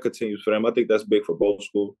hope that continues for them. I think that's big for both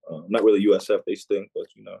schools. Not really USF, they stink, but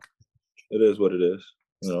it is what it is.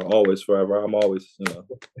 Always forever. I'm always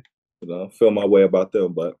feel my way about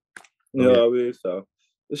them, but what I mean. So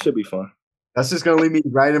it should be fun. That's just gonna lead me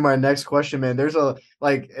right in my next question, man. There's the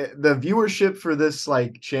viewership for this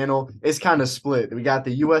like channel is kind of split. We got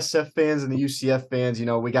the USF fans and the UCF fans.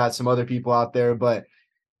 We got some other people out there, but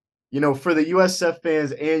for the USF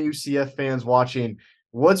fans and UCF fans watching,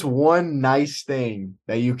 what's one nice thing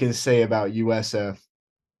that you can say about USF?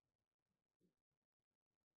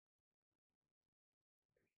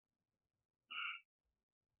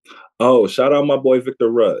 Oh, shout out my boy Victor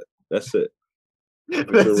Rudd. That's it.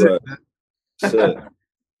 Victor Rudd. That's it.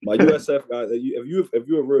 My USF guy. If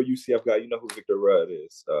you're a real UCF guy, you know who Victor Rudd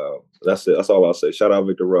is. That's it. That's all I'll say. Shout out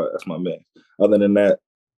Victor Rudd. That's my man. Other than that,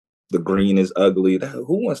 the green is ugly.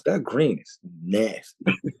 Who wants that green? It's nasty.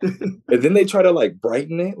 And then they try to like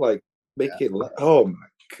brighten it, like make it. Oh my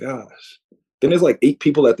gosh. Then there's like 8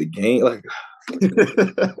 people at the game. Like,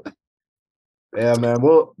 yeah, man.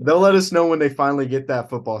 Well, they'll let us know when they finally get that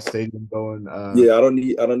football stadium going. yeah, I don't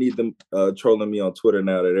need them trolling me on Twitter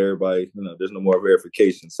now that everybody, there's no more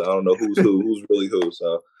verification. So I don't know who's who's really who.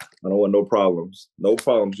 So I don't want no problems. No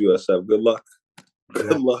problems, USF. Good luck.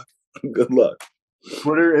 Good luck. Good luck.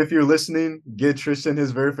 Twitter, if you're listening, get Tristan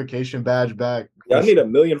his verification badge back. Yeah, I need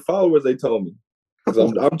 1 million followers, they told me.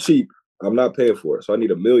 Because I'm cheap. I'm not paying for it. So I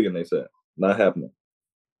need 1 million, they said. Not happening.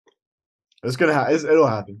 It's gonna happen. It'll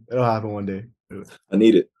happen. It'll happen one day. I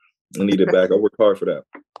need it. I need it back. I worked hard for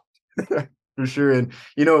that. For sure. And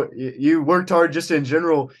you worked hard just in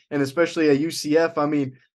general, and especially at UCF. I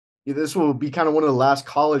mean, this will be kind of one of the last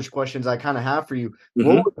college questions I kind of have for you. Mm-hmm.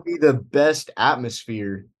 What would be the best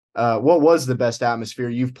atmosphere? What was the best atmosphere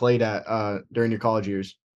you've played at during your college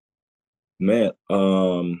years? Man,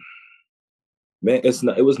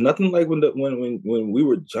 it was nothing like when we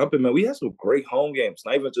were jumping, man. We had some great home games,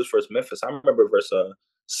 not even just versus Memphis. I remember versus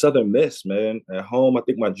Southern Miss, man, at home. I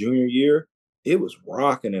think my junior year, it was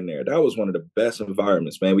rocking in there. That was one of the best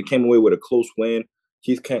environments, man. We came away with a close win.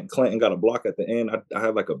 Keith Clanton got a block at the end. I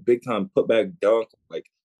had like a big time putback dunk, like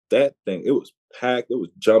that thing. It was packed. It was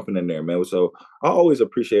jumping in there, man. So I always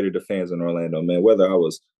appreciated the fans in Orlando, man. Whether I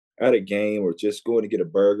was at a game or just going to get a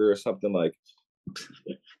burger or something like.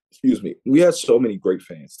 Excuse me. We had so many great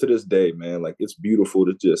fans to this day, man. Like it's beautiful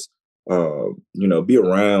to just, be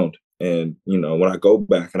around. And when I go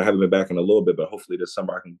back, and I haven't been back in a little bit, but hopefully this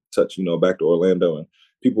summer I can touch, back to Orlando, and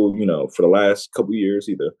people, for the last couple of years,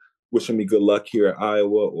 either wishing me good luck here at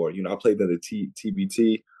Iowa, or I played in the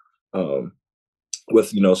TBT with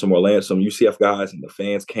some UCF guys, and the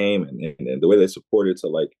fans came, and the way they supported. So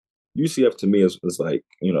like UCF to me is like,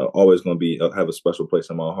 always going to be have a special place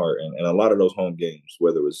in my heart. And a lot of those home games,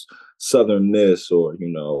 whether it was Southern Miss or,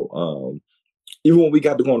 even when we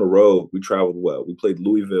got to go on the road, we traveled well. We played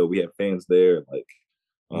Louisville. We had fans there. Like,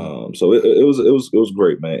 so it was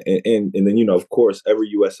great, man. And then, of course,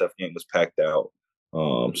 every USF game was packed out.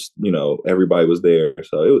 Everybody was there.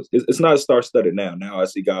 So it's not star-studded now. Now I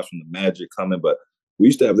see guys from the Magic coming, but we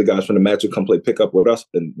used to have the guys from the Magic come play pickup with us,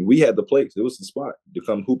 and we had the place. It was the spot to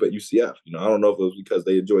come hoop at UCF. I don't know if it was because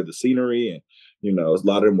they enjoyed the scenery, and a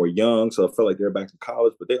lot of them were young, so I felt like they're back to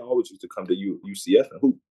college. But they always used to come to UCF and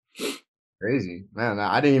hoop. Crazy, man!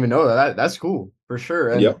 I didn't even know that. That's cool for sure.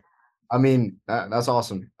 And yep. I mean, that's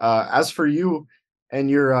awesome. As for you and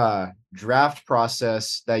your draft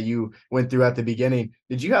process that you went through at the beginning,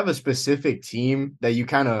 did you have a specific team that you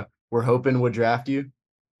kind of were hoping would draft you?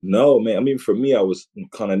 No, man. I mean, for me, I was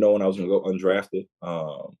kind of knowing I was going to go undrafted.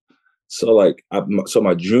 So like, so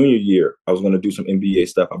my junior year, I was going to do some NBA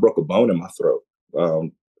stuff. I broke a bone in my throat,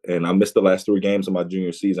 and I missed the last 3 games of my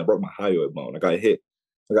junior season. I broke my hyoid bone. I got hit.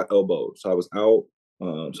 I got elbowed, so I was out.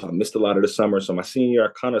 So I missed a lot of the summer. So my senior year,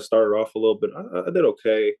 I kind of started off a little bit. I did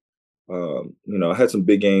okay. I had some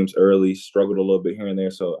big games early, struggled a little bit here and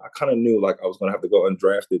there. So I kind of knew like I was going to have to go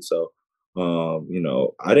undrafted. So,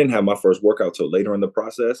 I didn't have my first workout till later in the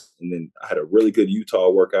process. And then I had a really good Utah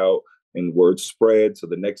workout and word spread. So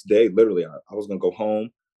the next day, literally, I was going to go home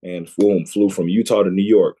and boom, flew from Utah to New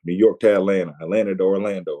York, New York to Atlanta, Atlanta to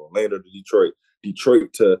Orlando, Orlando to Detroit,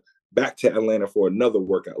 Detroit to back to Atlanta for another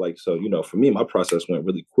workout. Like, so, for me, my process went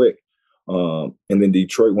really quick. And then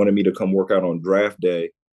Detroit wanted me to come work out on draft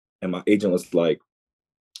day. And my agent was like,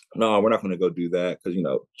 no, we're not going to go do that because,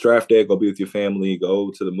 draft day, go be with your family,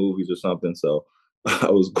 go to the movies or something. So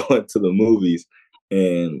I was going to the movies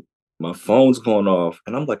and my phone's going off.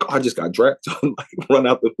 And I'm like, oh, I just got drafted. I'm like, run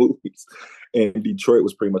out the movies. And Detroit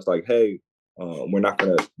was pretty much like, hey, we're not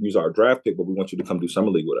going to use our draft pick, but we want you to come do Summer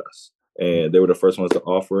League with us. And they were the first ones to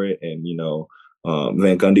offer it. And,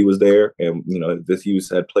 Van Gundy was there. And,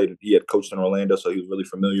 he had coached in Orlando. So he was really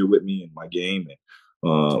familiar with me and my game. And,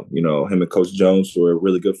 him and Coach Jones were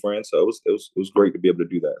really good friends. So it was great to be able to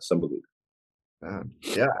do that Summer League.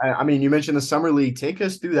 Yeah, I mean, you mentioned the Summer League. Take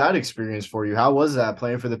us through that experience for you. How was that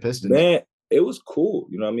playing for the Pistons? Man, it was cool.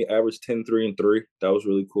 Averaged 10, 3, and 3. That was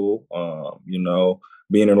really cool.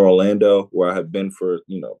 Being in Orlando where I have been for,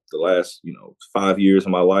 the last, 5 years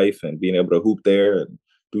of my life and being able to hoop there and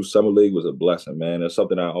do Summer League was a blessing, man. It's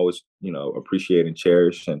something I always, appreciate and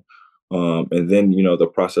cherish. And then,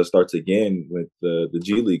 the process starts again with the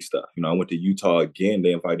G League stuff. I went to Utah again.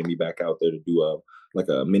 They invited me back out there to do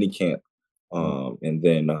a mini camp. And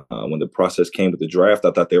then when the process came with the draft,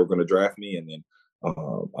 I thought they were going to draft me. And then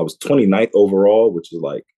I was 29th overall, which is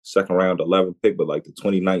like second round 11th pick, but like the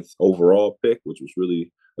 29th overall pick, which was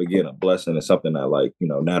really, again, a blessing and something I like,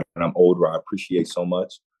 now that I'm older, I appreciate so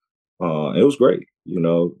much. It was great.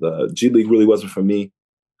 The G League really wasn't for me.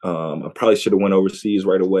 I probably should have went overseas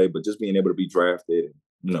right away, but just being able to be drafted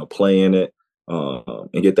and, play in it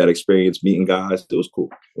and get that experience, meeting guys, it was cool.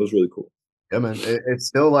 It was really cool. Yeah, man, it's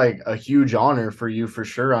still like a huge honor for you for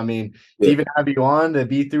sure. I mean, to even have you on to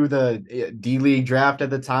be through the D League draft at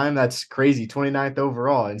the time, that's crazy. 29th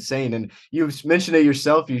overall, insane. And you've mentioned it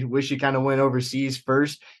yourself. You wish you kind of went overseas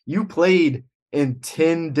first. You played in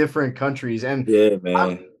 10 different countries. And yeah,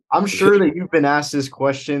 man. I'm sure that you've been asked this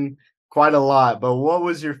question quite a lot, but what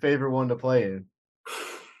was your favorite one to play in?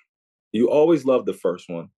 You always love the first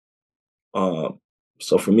one.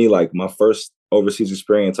 So for me, like my first overseas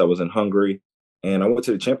experience, I was in Hungary and I went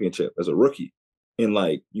to the championship as a rookie. And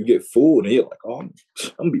like you get fooled and you're like, oh, I'm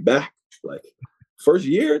gonna be back. Like first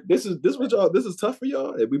year, this is tough for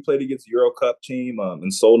y'all. And we played against the Euro Cup team in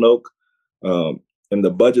Solnoke. And the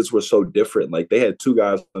budgets were so different. Like they had 2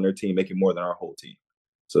 guys on their team making more than our whole team.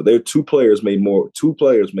 So their 2 players made more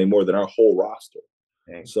than our whole roster.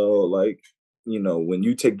 Dang. So like, when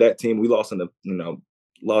you take that team, we lost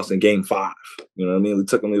in game 5. You know what I mean? We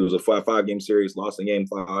took them, it was a 5-game series, lost in game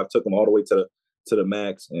 5, took them all the way to the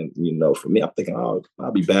max. And, for me, I'm thinking, oh,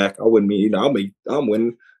 I'll be back. I wouldn't mean, I'm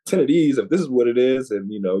winning 10 of these if this is what it is. And,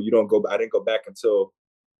 I didn't go back until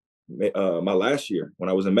my last year when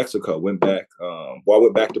I was in Mexico, went back. I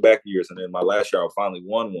went back-to-back years. And then my last year, I finally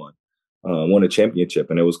won a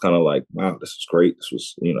championship. And it was kind of like, wow, this is great. This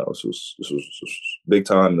was big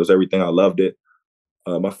time. It was everything. I loved it.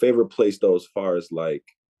 My favorite place, though, as far as like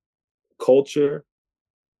culture,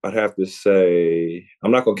 I'd have to say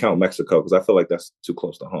I'm not gonna count Mexico because I feel like that's too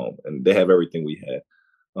close to home, and they have everything we had.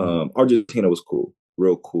 Argentina was cool,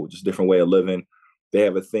 real cool, just different way of living. They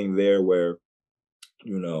have a thing there where,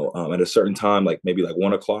 at a certain time, like maybe like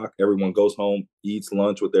 1:00, everyone goes home, eats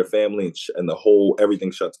lunch with their family, and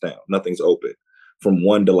everything shuts down. Nothing's open from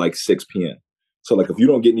 1 to like 6 p.m. So like if you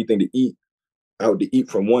don't get anything to eat out to eat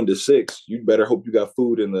from 1 to 6, you better hope you got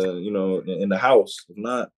food in the house. If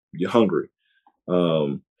not, you're hungry.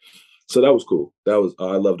 So that was cool.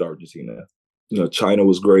 I loved Argentina. China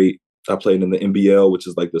was great. I played in the NBL, which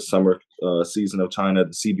is like the summer season of China. The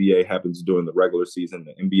CBA happens during the regular season.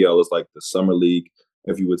 The NBL is like the summer league,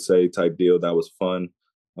 if you would say, type deal. That was fun.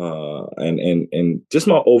 And just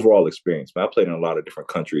my overall experience. I played in a lot of different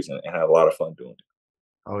countries and had a lot of fun doing it.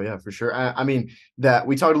 Oh, yeah, for sure. I mean, that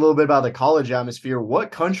we talked a little bit about the college atmosphere.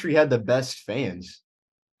 What country had the best fans?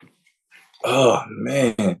 Oh,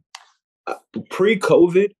 man.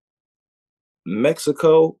 Pre-COVID,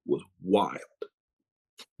 Mexico was wild.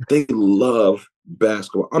 They love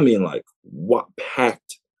basketball. I mean, like, what,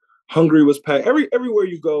 packed. Hungary was packed. Everywhere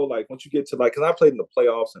you go, like, once you get to, like, because I played in the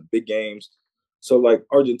playoffs and big games, So like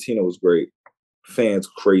Argentina was great. Fans,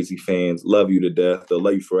 crazy fans, love you to death. They'll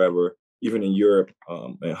love you forever. Even in Europe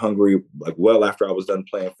and Hungary, like well after I was done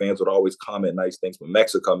playing, fans would always comment nice things. But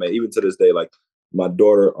Mexico, man, even to this day, like my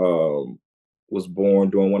daughter was born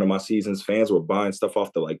during one of my seasons. Fans were buying stuff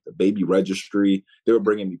off the baby registry. They were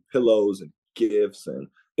bringing me pillows and gifts, and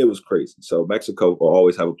it was crazy. So Mexico will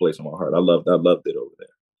always have a place in my heart. I loved it over there.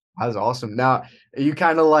 That's awesome. Now, are you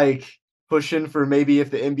kind of like pushing for maybe if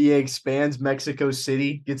the NBA expands, Mexico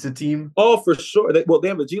City gets a team? Oh, for sure. They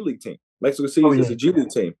have a G League team. Mexico City Oh, is yeah. a G League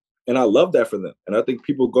team, and I love that for them. And I think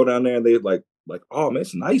people go down there and they like, oh man,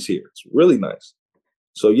 it's nice here. It's really nice.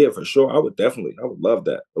 So yeah, for sure, I would love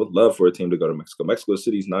that. I would love for a team to go to Mexico. Mexico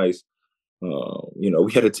City's nice.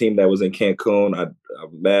 We had a team that was in Cancun. I'm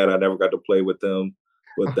mad I never got to play with them.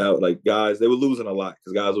 Without like guys, they were losing a lot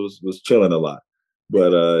because guys was chilling a lot,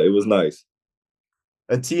 but it was nice.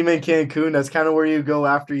 A team in Cancun, that's kind of where you go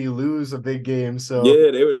after you lose a big game. So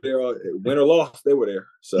Yeah, they were there. Win or loss, they were there.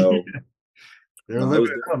 So they're no, it living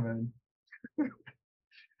was it up,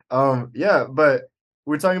 man. Yeah, but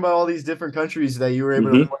we're talking about all these different countries that you were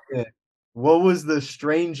able to mm-hmm. play in. What was the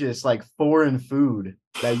strangest like foreign food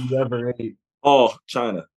that you ever ate? Oh,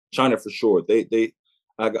 China for sure.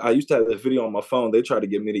 I used to have a video on my phone. They tried to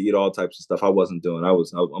get me to eat all types of stuff I wasn't doing.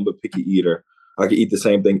 I'm a picky eater. I could eat the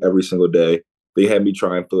same thing every single day. They had me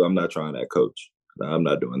trying food. I'm not trying that, coach. No, I'm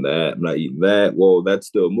not doing that. I'm not eating that. Whoa, that's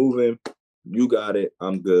still moving. You got it.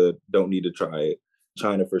 I'm good. Don't need to try it.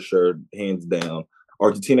 China for sure, hands down.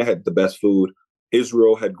 Argentina had the best food.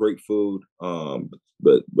 Israel had great food.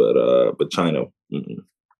 But China. Mm-mm.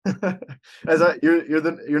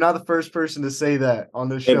 You're not the first person to say that on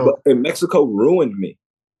this And show. Mexico ruined me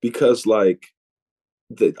because like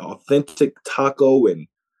the authentic taco and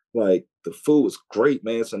like the food was great,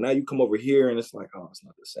 man. So now you come over here and it's like, oh, it's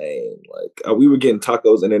not the same. Like we were getting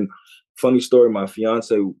tacos, and then funny story, my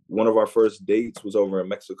fiance, one of our first dates was over in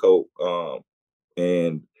Mexico,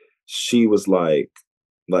 and she was like,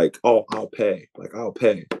 oh, I'll pay,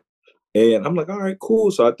 and I'm like, all right,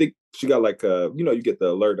 cool. So I think she got like you get the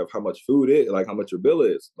alert of how much food is, like how much your bill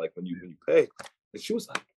is, like when you pay. And she was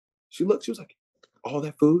like, she was like, all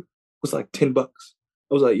that food was like $10. I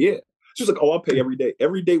was like, yeah. She was like, oh, I'll pay every day.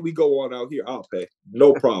 Every day we go on out here, I'll pay.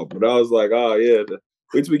 No problem. But I was like, oh yeah,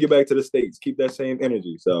 wait till we get back to the States. Keep that same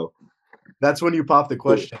energy. So That's when you pop the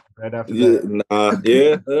question right after yeah, that.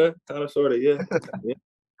 yeah, kind of sort of, yeah. Yeah.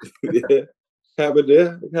 Yeah.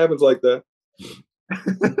 It happens like that.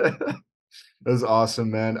 That's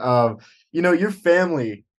awesome, man. Your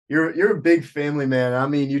family, you're a big family man. I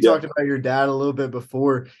mean, you Yeah. talked about your dad a little bit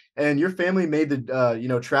before, and your family made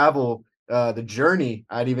the travel the journey,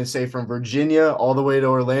 I'd even say from Virginia all the way to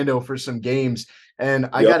Orlando for some games. And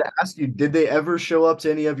I Yep. gotta ask you, did they ever show up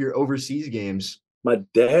to any of your overseas games? My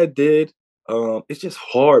dad did. It's just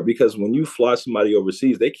hard because when you fly somebody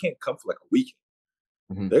overseas, they can't come for like a week.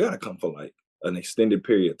 Mhm. They gotta come for like an extended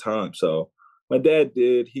period of time. So my dad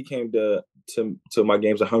did. He came to my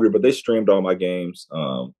games in Hungary, but they streamed all my games.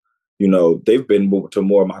 They've been to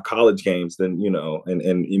more of my college games than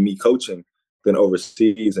and me coaching than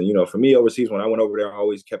overseas. And for me overseas, when I went over there, I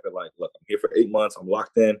always kept it like, look, I'm here for 8 months. I'm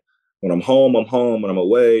locked in. When I'm home, I'm home. When I'm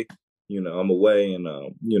away, I'm away. And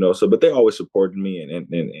so but they always supported me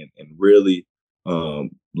and really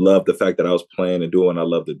loved the fact that I was playing and doing what I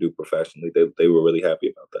love to do professionally. They were really happy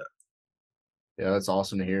about that. Yeah, that's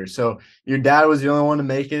awesome to hear. So your dad was the only one to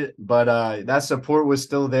make it, but that support was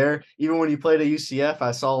still there. Even when you played at UCF,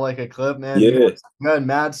 I saw like a clip, man. You Yeah, had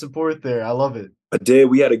mad support there. I love it. I did.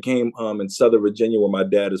 We had a game in Southern Virginia where my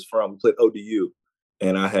dad is from. We played ODU,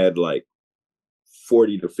 and I had like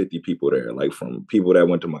 40 to 50 people there, like from people that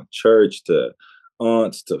went to my church to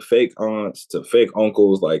aunts to fake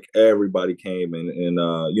uncles. Like everybody came, and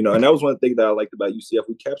that was one thing that I liked about UCF.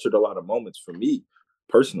 We captured a lot of moments for me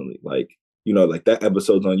personally, like that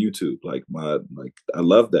episode's on YouTube. Like I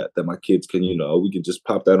love that my kids can, we can just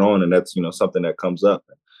pop that on, and that's something that comes up.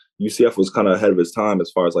 UCF was kind of ahead of its time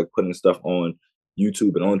as far as like putting stuff on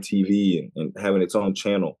YouTube and on TV and having its own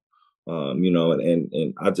channel.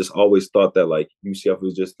 And I just always thought that like UCF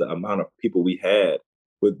was just the amount of people we had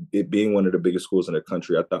with it being one of the biggest schools in the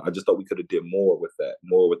country. I just thought we could have did more with that,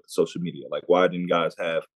 more with the social media. Like, why didn't guys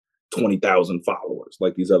have 20,000 followers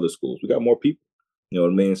like these other schools? We got more people. You know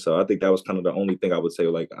what I mean? So I think that was kind of the only thing I would say.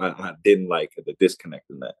 Like, I didn't like the disconnect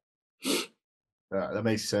in that. That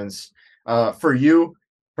makes sense. For you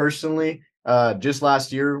personally, just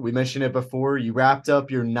last year, we mentioned it before, you wrapped up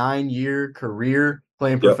your 9-year career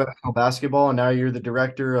playing Yep. professional basketball, and now you're the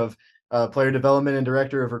director of player development and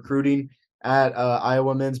director of recruiting at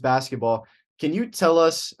Iowa men's basketball. Can you tell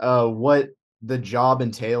us what the job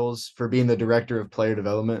entails for being the director of player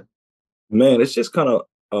development? Man, it's just kind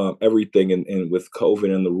of everything. And with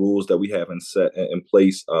COVID and the rules that we have in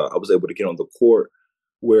place, I was able to get on the court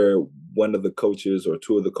where one of the coaches or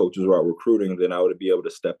two of the coaches were out recruiting. Then I would be able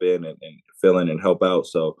to step in and fill in and help out.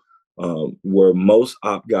 So where most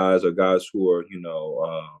op guys are guys who are,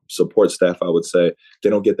 support staff, I would say, they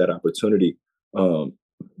don't get that opportunity. Um,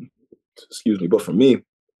 excuse me. But for me,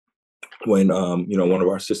 when one of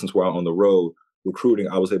our assistants were out on the road recruiting,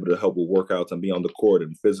 I was able to help with workouts and be on the court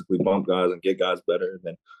and physically bump guys and get guys better.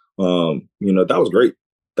 And then that was great.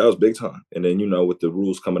 That was big time. And then with the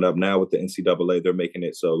rules coming up now with the NCAA, they're making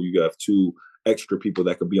it so you have two extra people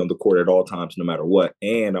that could be on the court at all times, no matter what.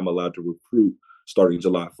 And I'm allowed to recruit starting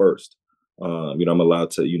July 1st. I'm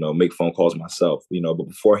allowed to make phone calls myself. But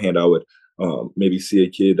beforehand, I would maybe see a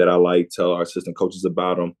kid that I like, tell our assistant coaches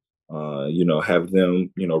about them, have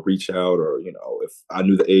them, reach out, or, if I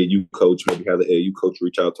knew the AAU coach, maybe have the AAU coach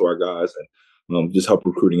reach out to our guys and just help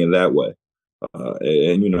recruiting in that way.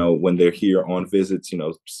 And when they're here on visits,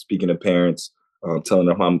 speaking to parents, telling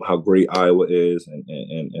them how great Iowa is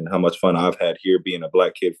and how much fun I've had here being a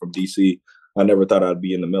Black kid from DC. I never thought I'd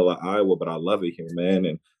be in the middle of Iowa, but I love it here, man.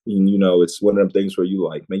 And it's one of them things where you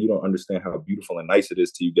like, man, you don't understand how beautiful and nice it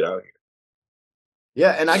is till you get out here.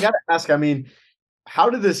 Yeah, and I got to ask, I mean, how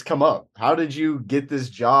did this come up? How did you get this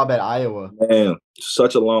job at Iowa? Man,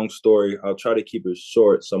 such a long story. I'll try to keep it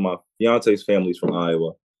short. So my fiance's family's from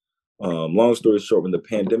Iowa. Long story short, when the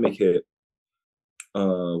pandemic hit,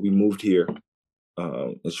 we moved here,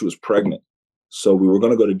 and she was pregnant. So we were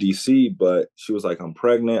going to go to DC, but she was like, I'm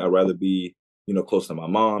pregnant. I'd rather be, close to my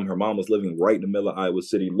mom. Her mom was living right in the middle of Iowa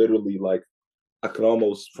City, literally like I could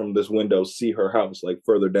almost from this window see her house like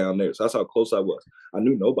further down there. So that's how close I was. I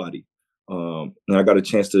knew nobody. And I got a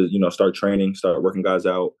chance to, start training, start working guys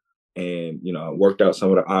out. And, I worked out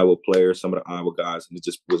some of the Iowa players, some of the Iowa guys. And it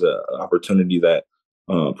just was an opportunity that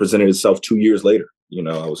presented itself 2 years later.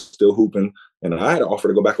 I was still hooping and I had an offer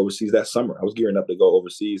to go back overseas that summer. I was gearing up to go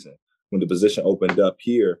overseas. And when the position opened up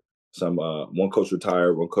here, one coach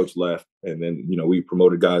retired, one coach left. And then, we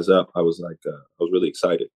promoted guys up. I was like, I was really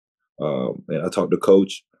excited. And I talked to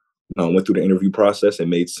coach, went through the interview process. It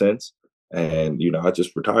made sense. And, I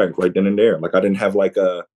just retired right then and there. Like I didn't have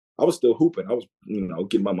I was still hooping. I was,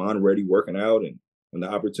 getting my mind ready, working out. And when the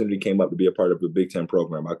opportunity came up to be a part of the Big Ten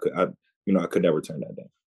program, I could never turn that down.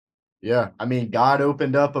 Yeah. I mean, God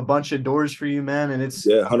opened up a bunch of doors for you, man. And it's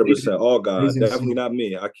 100%. All God, definitely scene. not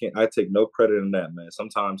me. I take no credit in that, man.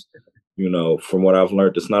 Sometimes, from what I've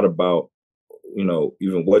learned, it's not about,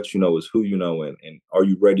 even what is who and are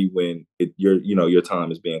you ready when your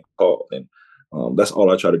time is being called. And that's all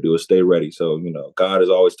I try to do is stay ready. So, God is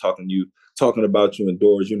always talking about you in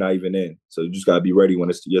doors you're not even in. So you just got to be ready when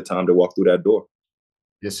it's your time to walk through that door.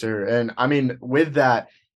 Yes, sir. And I mean, with that,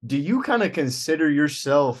 do you kind of consider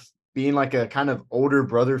yourself being like a kind of older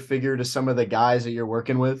brother figure to some of the guys that you're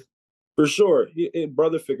working with? For sure.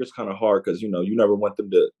 Brother figure is kind of hard because, you never want them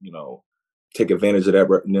to, take advantage of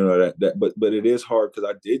that, but it is hard because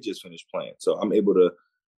I did just finish playing. So I'm able to,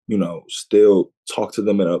 still talk to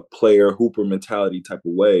them in a player hooper mentality type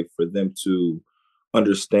of way for them to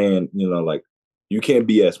understand, like you can't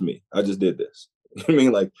BS me. I just did this. I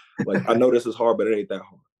mean, like I know this is hard, but it ain't that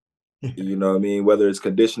hard. You know what I mean? Whether it's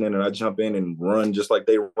conditioning and I jump in and run just like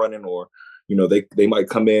they running, or they might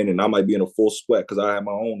come in and I might be in a full sweat because I have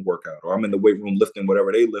my own workout, or I'm in the weight room lifting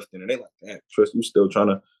whatever they lifting, and they like, that Tristan, you still trying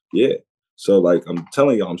to, yeah. So like I'm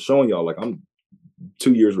telling y'all, I'm showing y'all like I'm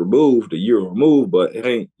 2 years removed, a year removed, but it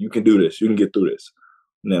ain't, you can do this. You can get through this.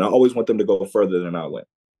 And then I always want them to go further than I went.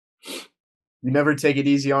 You never take it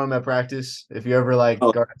easy on them at practice if you ever like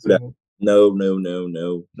Oh, guard no,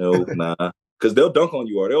 nah. Because they'll dunk on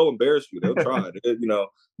you or they'll embarrass you. They'll try.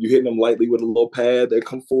 You hitting them lightly with a little pad. They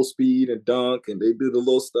come full speed and dunk, and they do the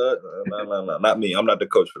little stuff. No, not me. I'm not the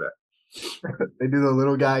coach for that. They do the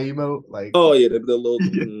little guy emote, like. Oh yeah, the little.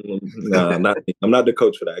 Nah, not me. I'm not the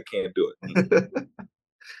coach for that. I can't do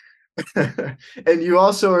it. And you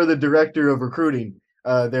also are the director of recruiting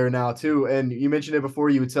there now too. And you mentioned it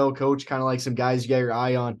before. You would tell coach kind of like some guys you got your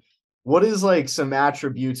eye on. What is like some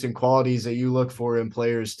attributes and qualities that you look for in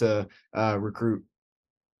players to recruit?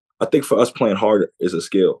 I think for us, playing hard is a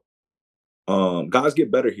skill. Guys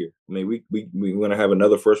get better here. I mean, we're gonna have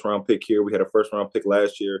another first round pick here. We had a first round pick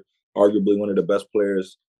last year, arguably one of the best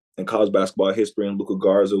players in college basketball history, and Luka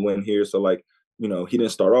Garza went here. So like, he didn't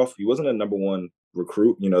start off. He wasn't a number one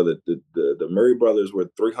recruit. The Murray brothers were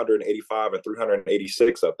 385 and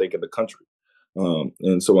 386, I think, in the country.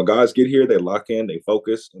 And so when guys get here, they lock in, they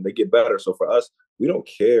focus, and they get better. So for us, we don't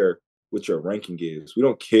care what your ranking is. We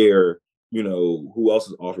don't care who else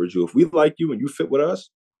has offered you. If we like you and you fit with us,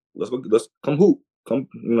 let's come hoop.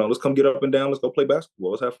 Let's come get up and down. Let's go play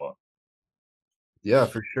basketball. Let's have fun. Yeah,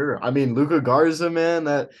 for sure. I mean, Luka Garza, man,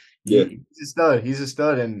 Yeah. he's a stud. He's a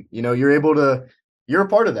stud. And, you're a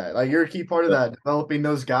part of that. Like, you're a key part of that, developing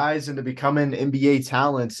those guys into becoming NBA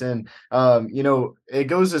talents. And, it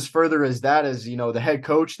goes as further as that as, the head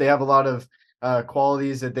coach. They have a lot of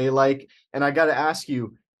qualities that they like. And I got to ask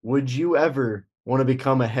you, would you ever want to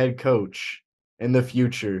become a head coach in the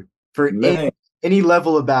future for any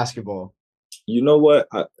level of basketball? You know what?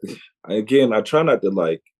 I try not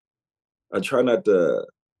to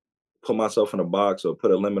put myself in a box or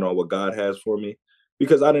put a limit on what God has for me,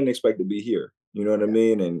 because I didn't expect to be here. You know what I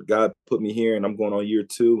mean? And God put me here, and I'm going on year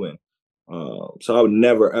 2. And so I would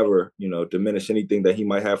never, ever, diminish anything that he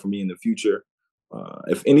might have for me in the future.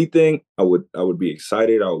 If anything, I would be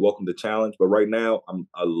excited. I would welcome the challenge. But right now,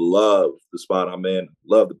 I love the spot I'm in.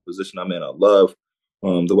 Love the position I'm in. I love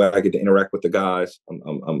the way I get to interact with the guys.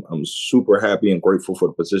 I'm super happy and grateful for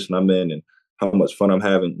the position I'm in and how much fun I'm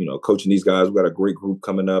having, coaching these guys. We've got a great group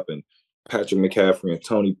coming up, and Patrick McCaffrey and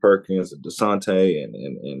Tony Perkins and DeSante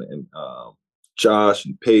and Josh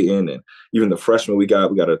and Peyton, and even the freshmen we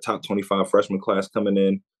got a top 25 freshman class coming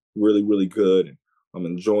in, really, really good. And I'm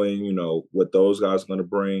enjoying, what those guys are going to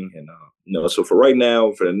bring. And, so for right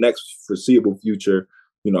now, for the next foreseeable future,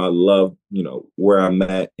 I love, where I'm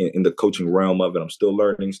at in the coaching realm of it. I'm still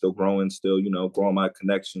learning, still growing, still, growing my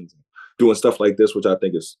connections, doing stuff like this, which I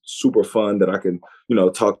think is super fun, that I can,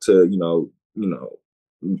 talk to,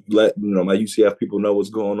 let, my UCF people know what's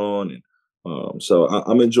going on. And so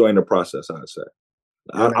I'm enjoying the process, I'd say.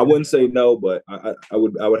 I wouldn't say no, but I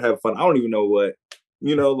would have fun. I don't even know what,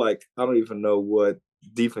 I don't even know what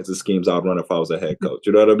defensive schemes I'd run if I was a head coach.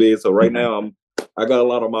 You know what I mean? So right now I got a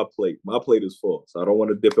lot on my plate. My plate is full, so I don't want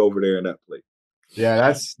to dip over there in that plate.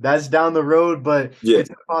 Yeah, that's down the road, but it's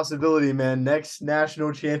a possibility, man. Next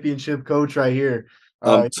national championship coach right here.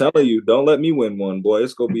 I'm telling you, don't let me win one, boy.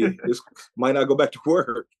 It's might not go back to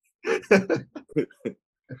work.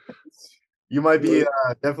 You might be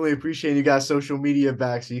definitely appreciating you got social media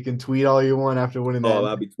back, so you can tweet all you want after winning that. Oh,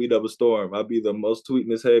 I'll be tweeting up a storm. I'll be the most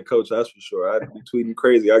tweetingest head coach, that's for sure. I'd be tweeting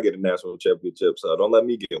crazy. I get a national championship, so don't let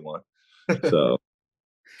me get one. So,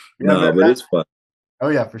 man, but it's fun. Oh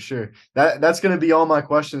yeah, for sure. That's going to be all my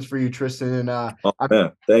questions for you, Tristan. And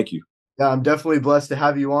man, thank you. Yeah, I'm definitely blessed to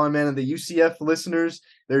have you on, man. And the UCF listeners,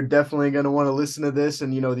 they're definitely going to want to listen to this.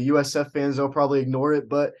 And the USF fans, they'll probably ignore it,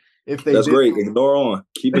 but if they that's great. Ignore on.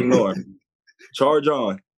 Keep ignoring. Charge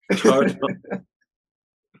on. Charge on.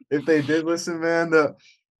 If they did listen, man,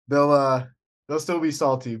 they'll still be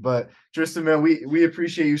salty. But Tristan, man, we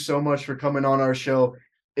appreciate you so much for coming on our show.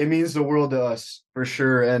 It means the world to us, for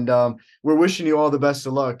sure. And we're wishing you all the best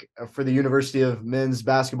of luck for the University of Men's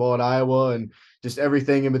Basketball at Iowa and just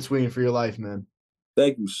everything in between for your life, man.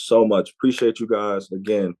 Thank you so much. Appreciate you guys.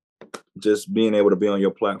 Again, just being able to be on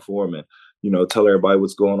your platform and, tell everybody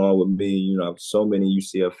what's going on with me. I have so many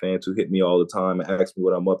UCF fans who hit me all the time and ask me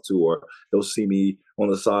what I'm up to, or they'll see me on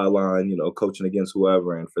the sideline, coaching against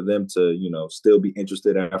whoever. And for them to, still be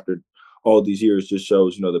interested after all these years just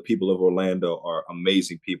shows, the people of Orlando are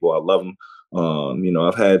amazing people. I love them.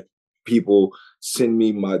 I've had people send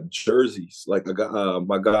me my jerseys. Like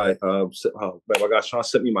my guy Sean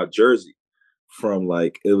sent me my jersey from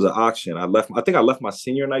it was an auction. I think I left my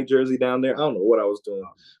senior night jersey down there. I don't know what I was doing,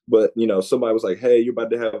 but somebody was like, "Hey, you're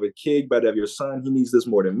about to have a kid, about to have your son. He needs this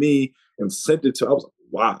more than me," and sent it to. I was like,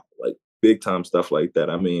 "Wow!" Big time stuff like that.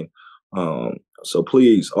 I mean, so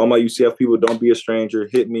please, all my UCF people, don't be a stranger.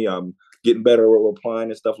 Hit me. I'm getting better at replying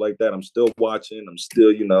and stuff like that. I'm still watching. I'm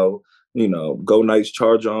still, go Knights,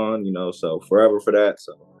 charge on. So forever for that.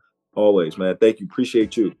 So always, man. Thank you.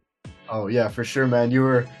 Appreciate you. Oh, yeah, for sure, man. You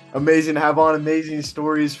were amazing to have on, amazing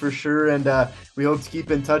stories for sure. And we hope to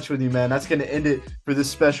keep in touch with you, man. That's going to end it for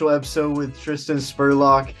this special episode with Tristan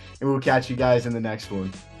Spurlock. And we'll catch you guys in the next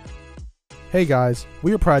one. Hey, guys.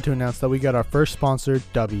 We are proud to announce that we got our first sponsor,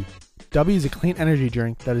 W. W is a clean energy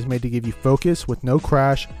drink that is made to give you focus with no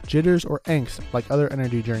crash, jitters, or angst like other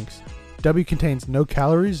energy drinks. W contains no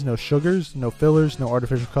calories, no sugars, no fillers, no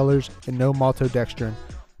artificial colors, and no maltodextrin.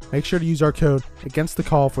 Make sure to use our code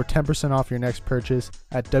AGAINSTTHECALL for 10% off your next purchase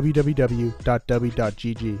at www.w.gg.